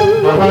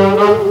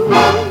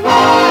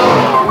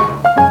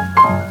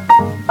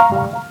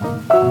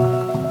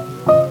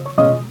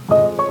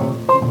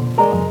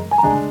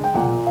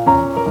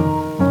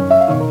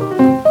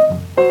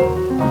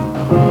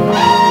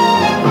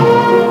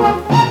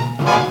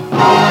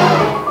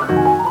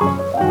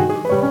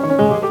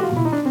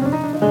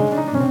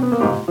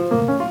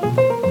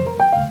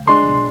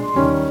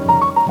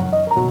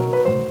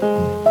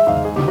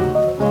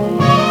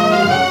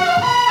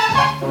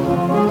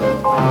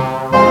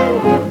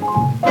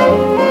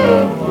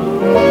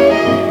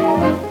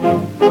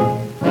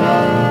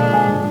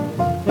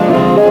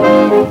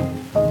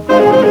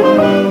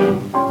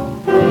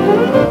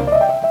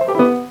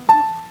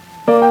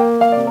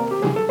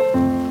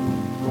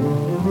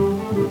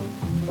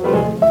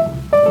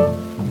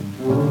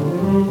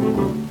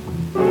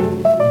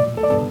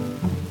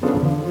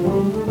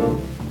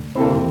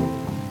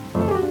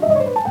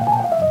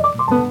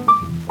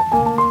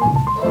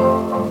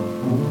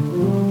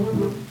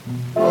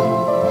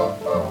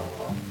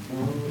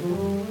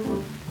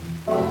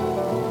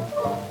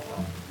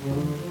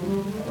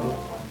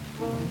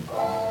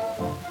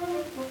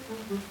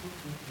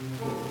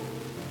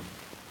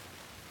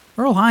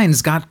 Earl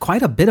Hines got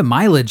quite a bit of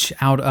mileage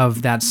out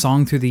of that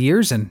song through the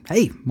years, and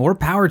hey, more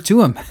power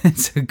to him.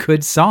 It's a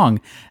good song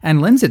and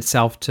lends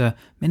itself to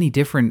many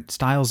different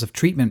styles of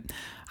treatment.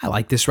 I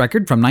like this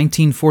record from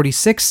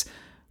 1946,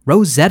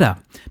 Rosetta.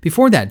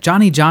 Before that,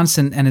 Johnny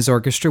Johnson and his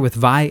orchestra with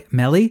Vi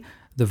Melly,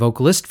 the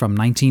vocalist, from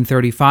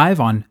 1935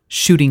 on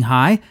Shooting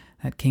High.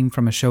 That came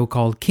from a show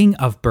called King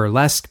of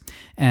Burlesque.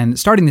 And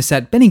starting the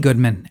set, Benny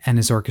Goodman and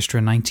his orchestra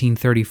in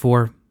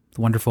 1934,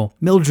 the wonderful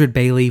Mildred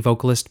Bailey,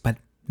 vocalist, but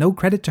no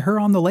credit to her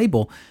on the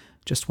label,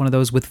 just one of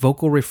those with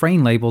vocal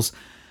refrain labels.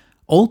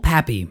 Old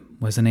Pappy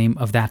was the name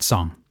of that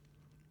song.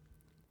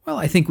 Well,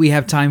 I think we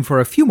have time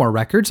for a few more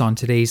records on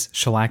today's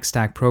Shellac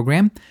Stack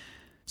program.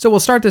 So we'll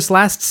start this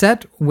last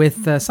set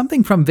with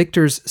something from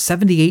Victor's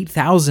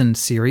 78,000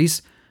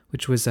 series,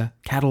 which was a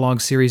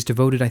catalog series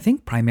devoted, I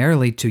think,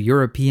 primarily to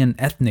European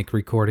ethnic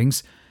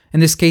recordings.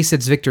 In this case,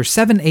 it's Victor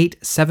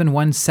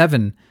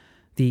 78717,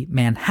 the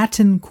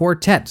Manhattan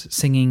Quartet,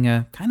 singing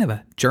a kind of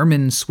a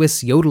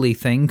German-Swiss yodely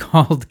thing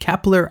called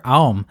Kappeler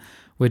Alm,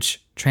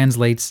 which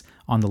translates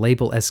on the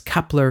label as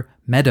Kappeler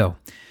Meadow.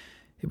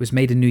 It was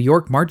made in New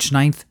York, March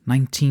 9th,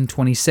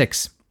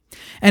 1926.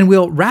 And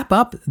we'll wrap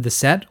up the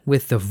set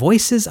with the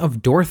voices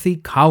of Dorothy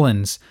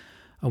Collins,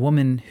 a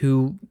woman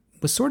who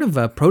was sort of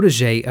a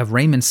protege of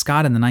Raymond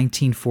Scott in the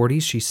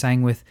 1940s. She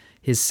sang with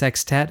his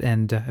sextet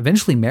and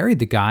eventually married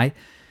the guy.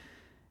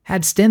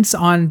 Had stints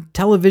on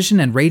television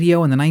and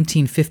radio in the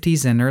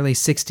 1950s and early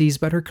 60s,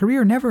 but her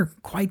career never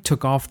quite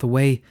took off the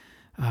way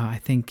I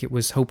think it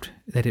was hoped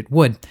that it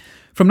would.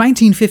 From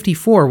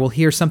 1954, we'll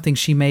hear something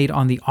she made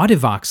on the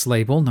Audivox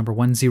label, number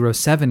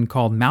 107,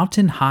 called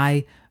Mountain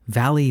High,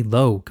 Valley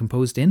Low,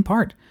 composed in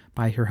part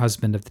by her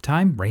husband of the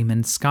time,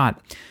 Raymond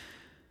Scott.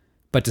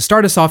 But to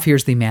start us off,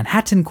 here's the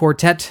Manhattan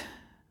Quartet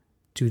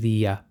to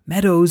the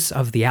Meadows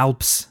of the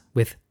Alps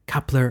with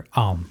Kappeler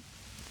Alm.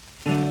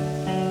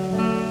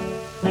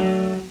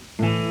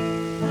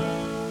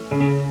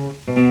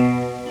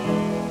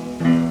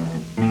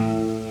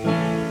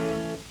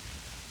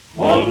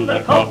 Von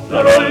der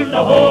Kappeler rollt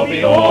der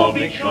Hobby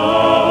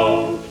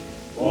schaut,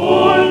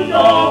 und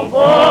auf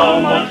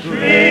einmal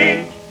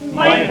schlägt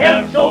mein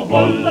Herz so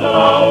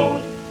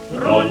wunderlaut,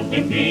 rund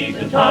in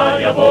diesem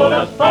Tal, ja wo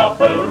das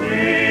Bachel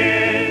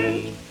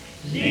rinnt.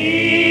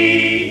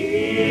 Sieh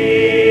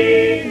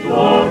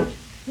dort,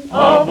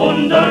 ein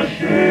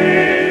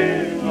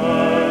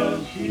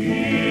wunderschönes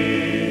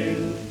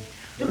Ziel,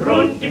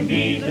 rund in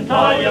diesem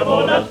Tal, ja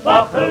wo das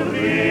Bachel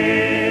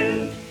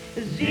rinnt.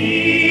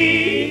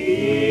 Sieh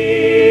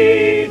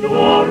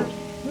dort,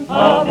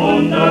 ein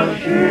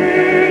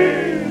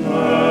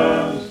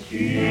wunderschönes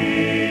Ziel.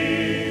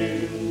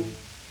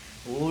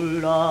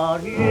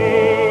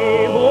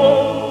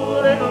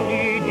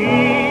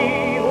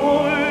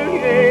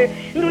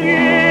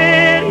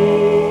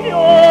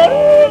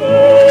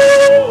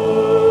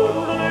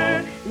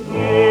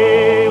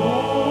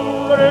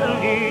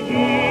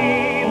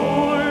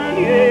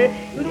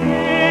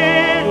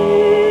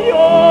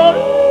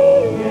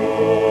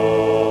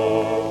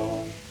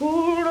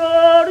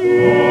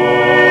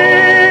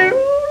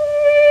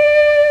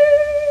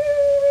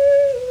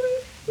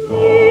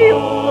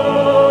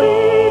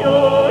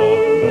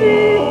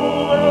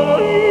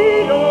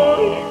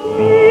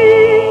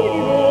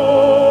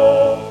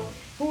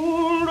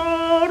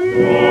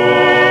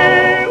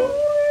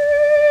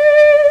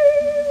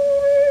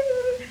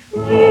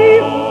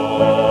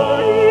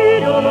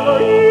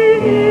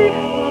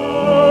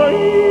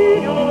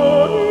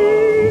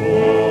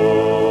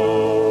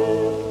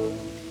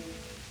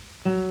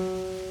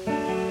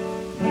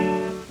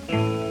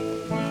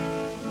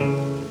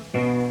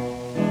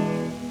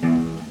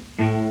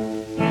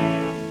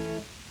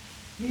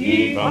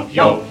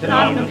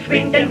 Mann und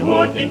schwingt den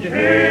Hut in die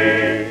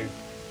Höhe.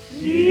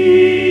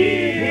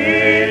 Sie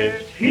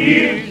ist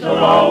viel so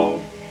laut,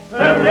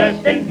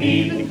 verlässt den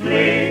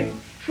Wiesenklee,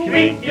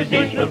 schwingt ihr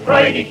sich nur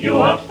freudig,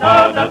 du hab's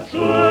da dazu.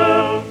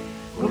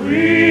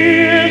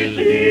 Grüß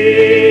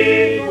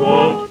dich,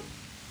 Gott,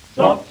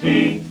 sagt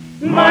sie,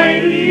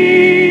 mein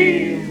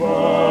lieber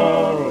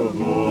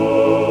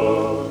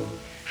Gott.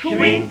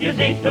 Schwingt ihr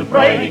sich nur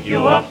freudig,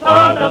 du hab's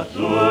da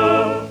dazu.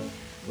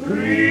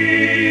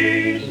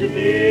 Grüß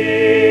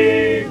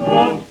dich,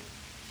 Gott,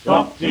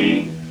 sagt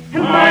sie,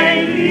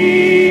 mein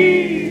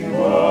lieber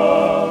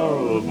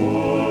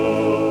Gott.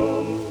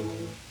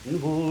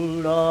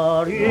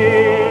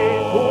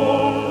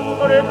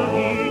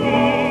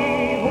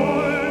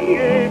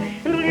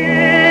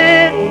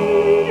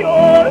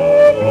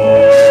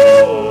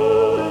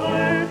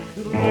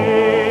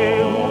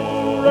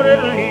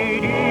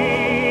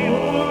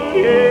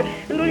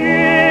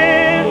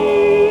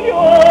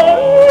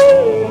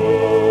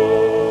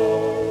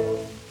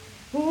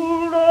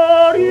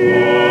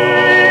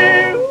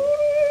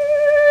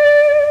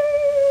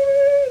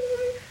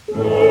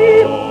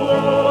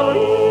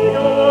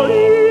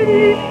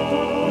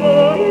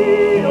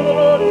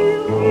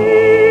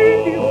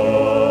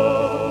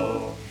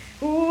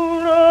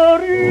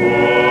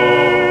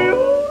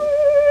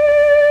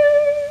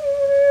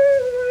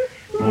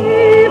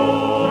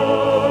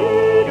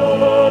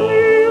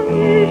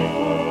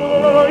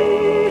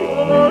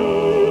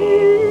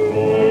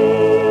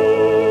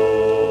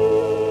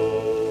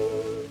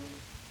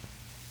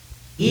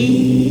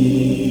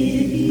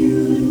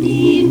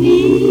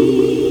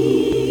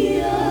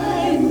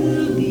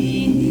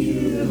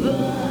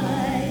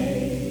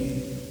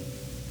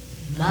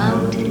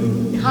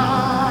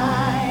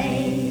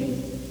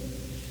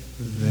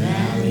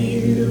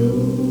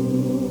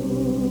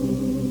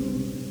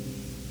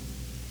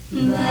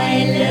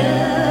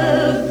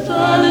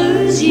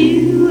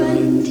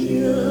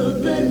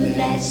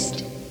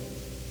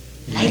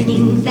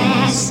 Lightning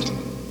fast,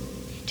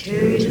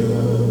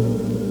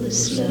 turtle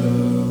slow.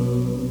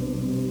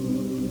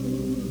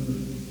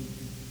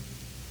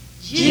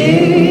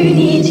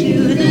 Journey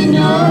to the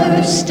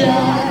North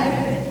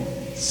Star,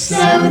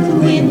 south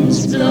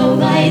winds blow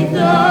my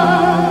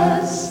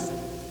thoughts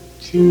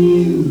to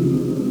you.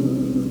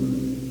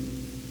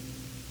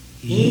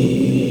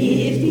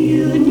 If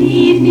you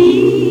need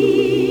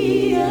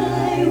me,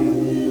 I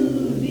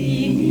will be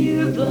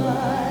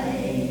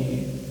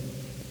nearby,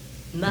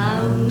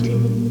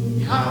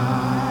 mountain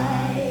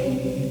high,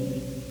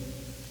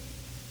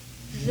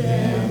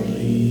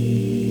 valley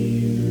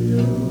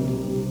low.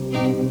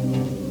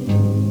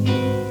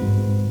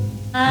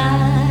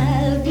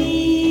 I'll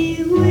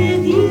be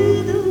with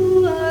you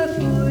though our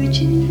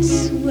fortunes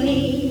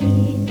sway,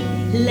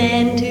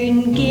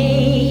 lantern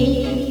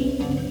gay,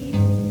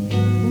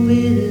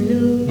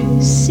 willow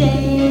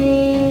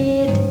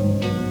sad.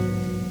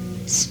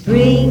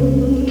 Spring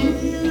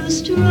will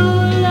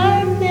stroll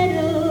our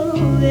meadow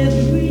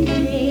every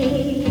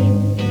day,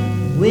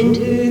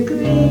 winter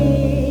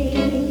gray,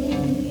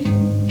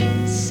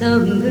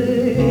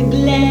 summer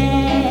glad.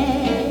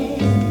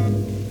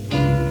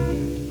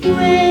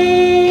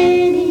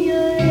 When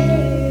your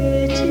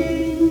hair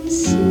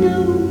turns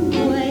snow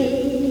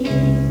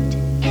white,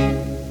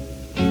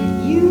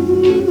 you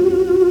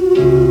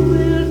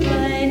will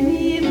find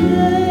me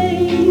by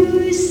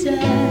your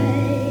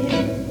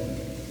side.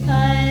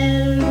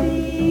 I'll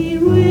be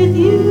with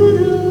you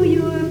though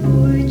your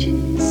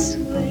fortunes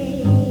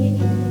sway,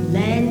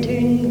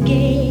 lantern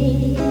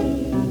gay,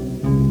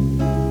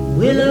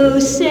 willow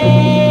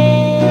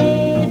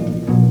sad,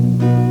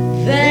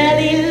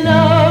 valley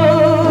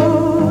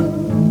low,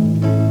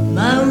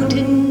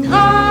 mountain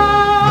high.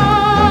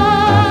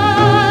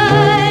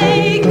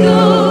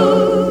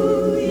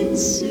 Go in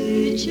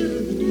search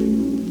of new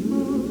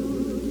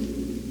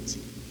moons,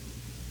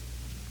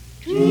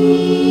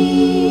 dreams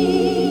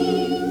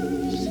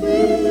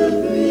will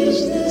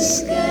bridge the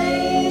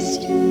skies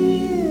to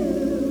you.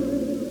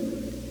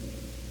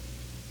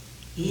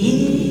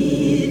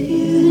 If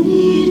you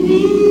need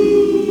me,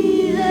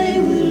 I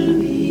will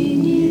be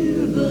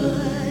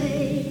nearby,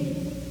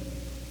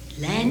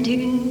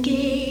 lantern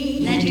gay,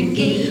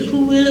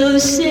 willow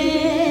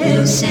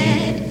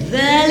sad,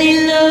 valley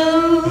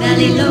low,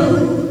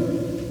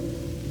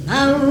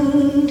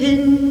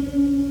 mountain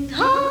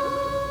high.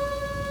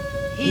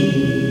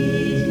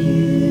 If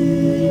you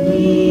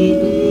need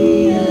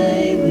me,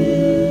 I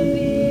will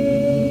be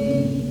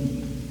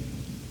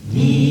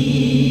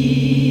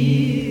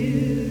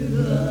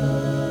nearby.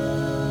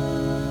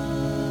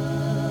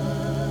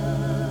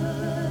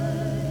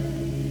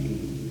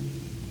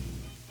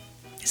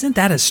 Isn't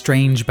that a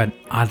strange but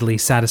oddly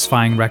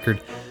satisfying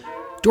record?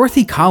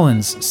 Dorothy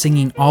Collins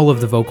singing all of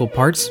the vocal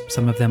parts,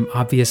 some of them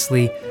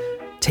obviously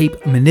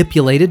tape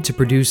manipulated to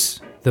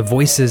produce the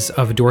voices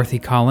of Dorothy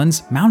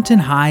Collins, mountain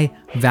high,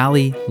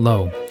 valley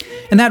low.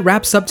 And that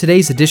wraps up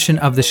today's edition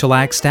of the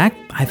Shellac Stack.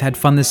 I've had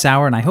fun this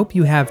hour and I hope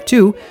you have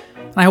too.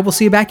 And I hope we'll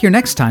see you back here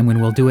next time when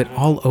we'll do it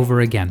all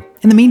over again.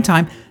 In the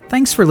meantime,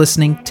 thanks for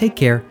listening, take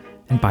care,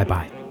 and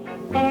bye-bye.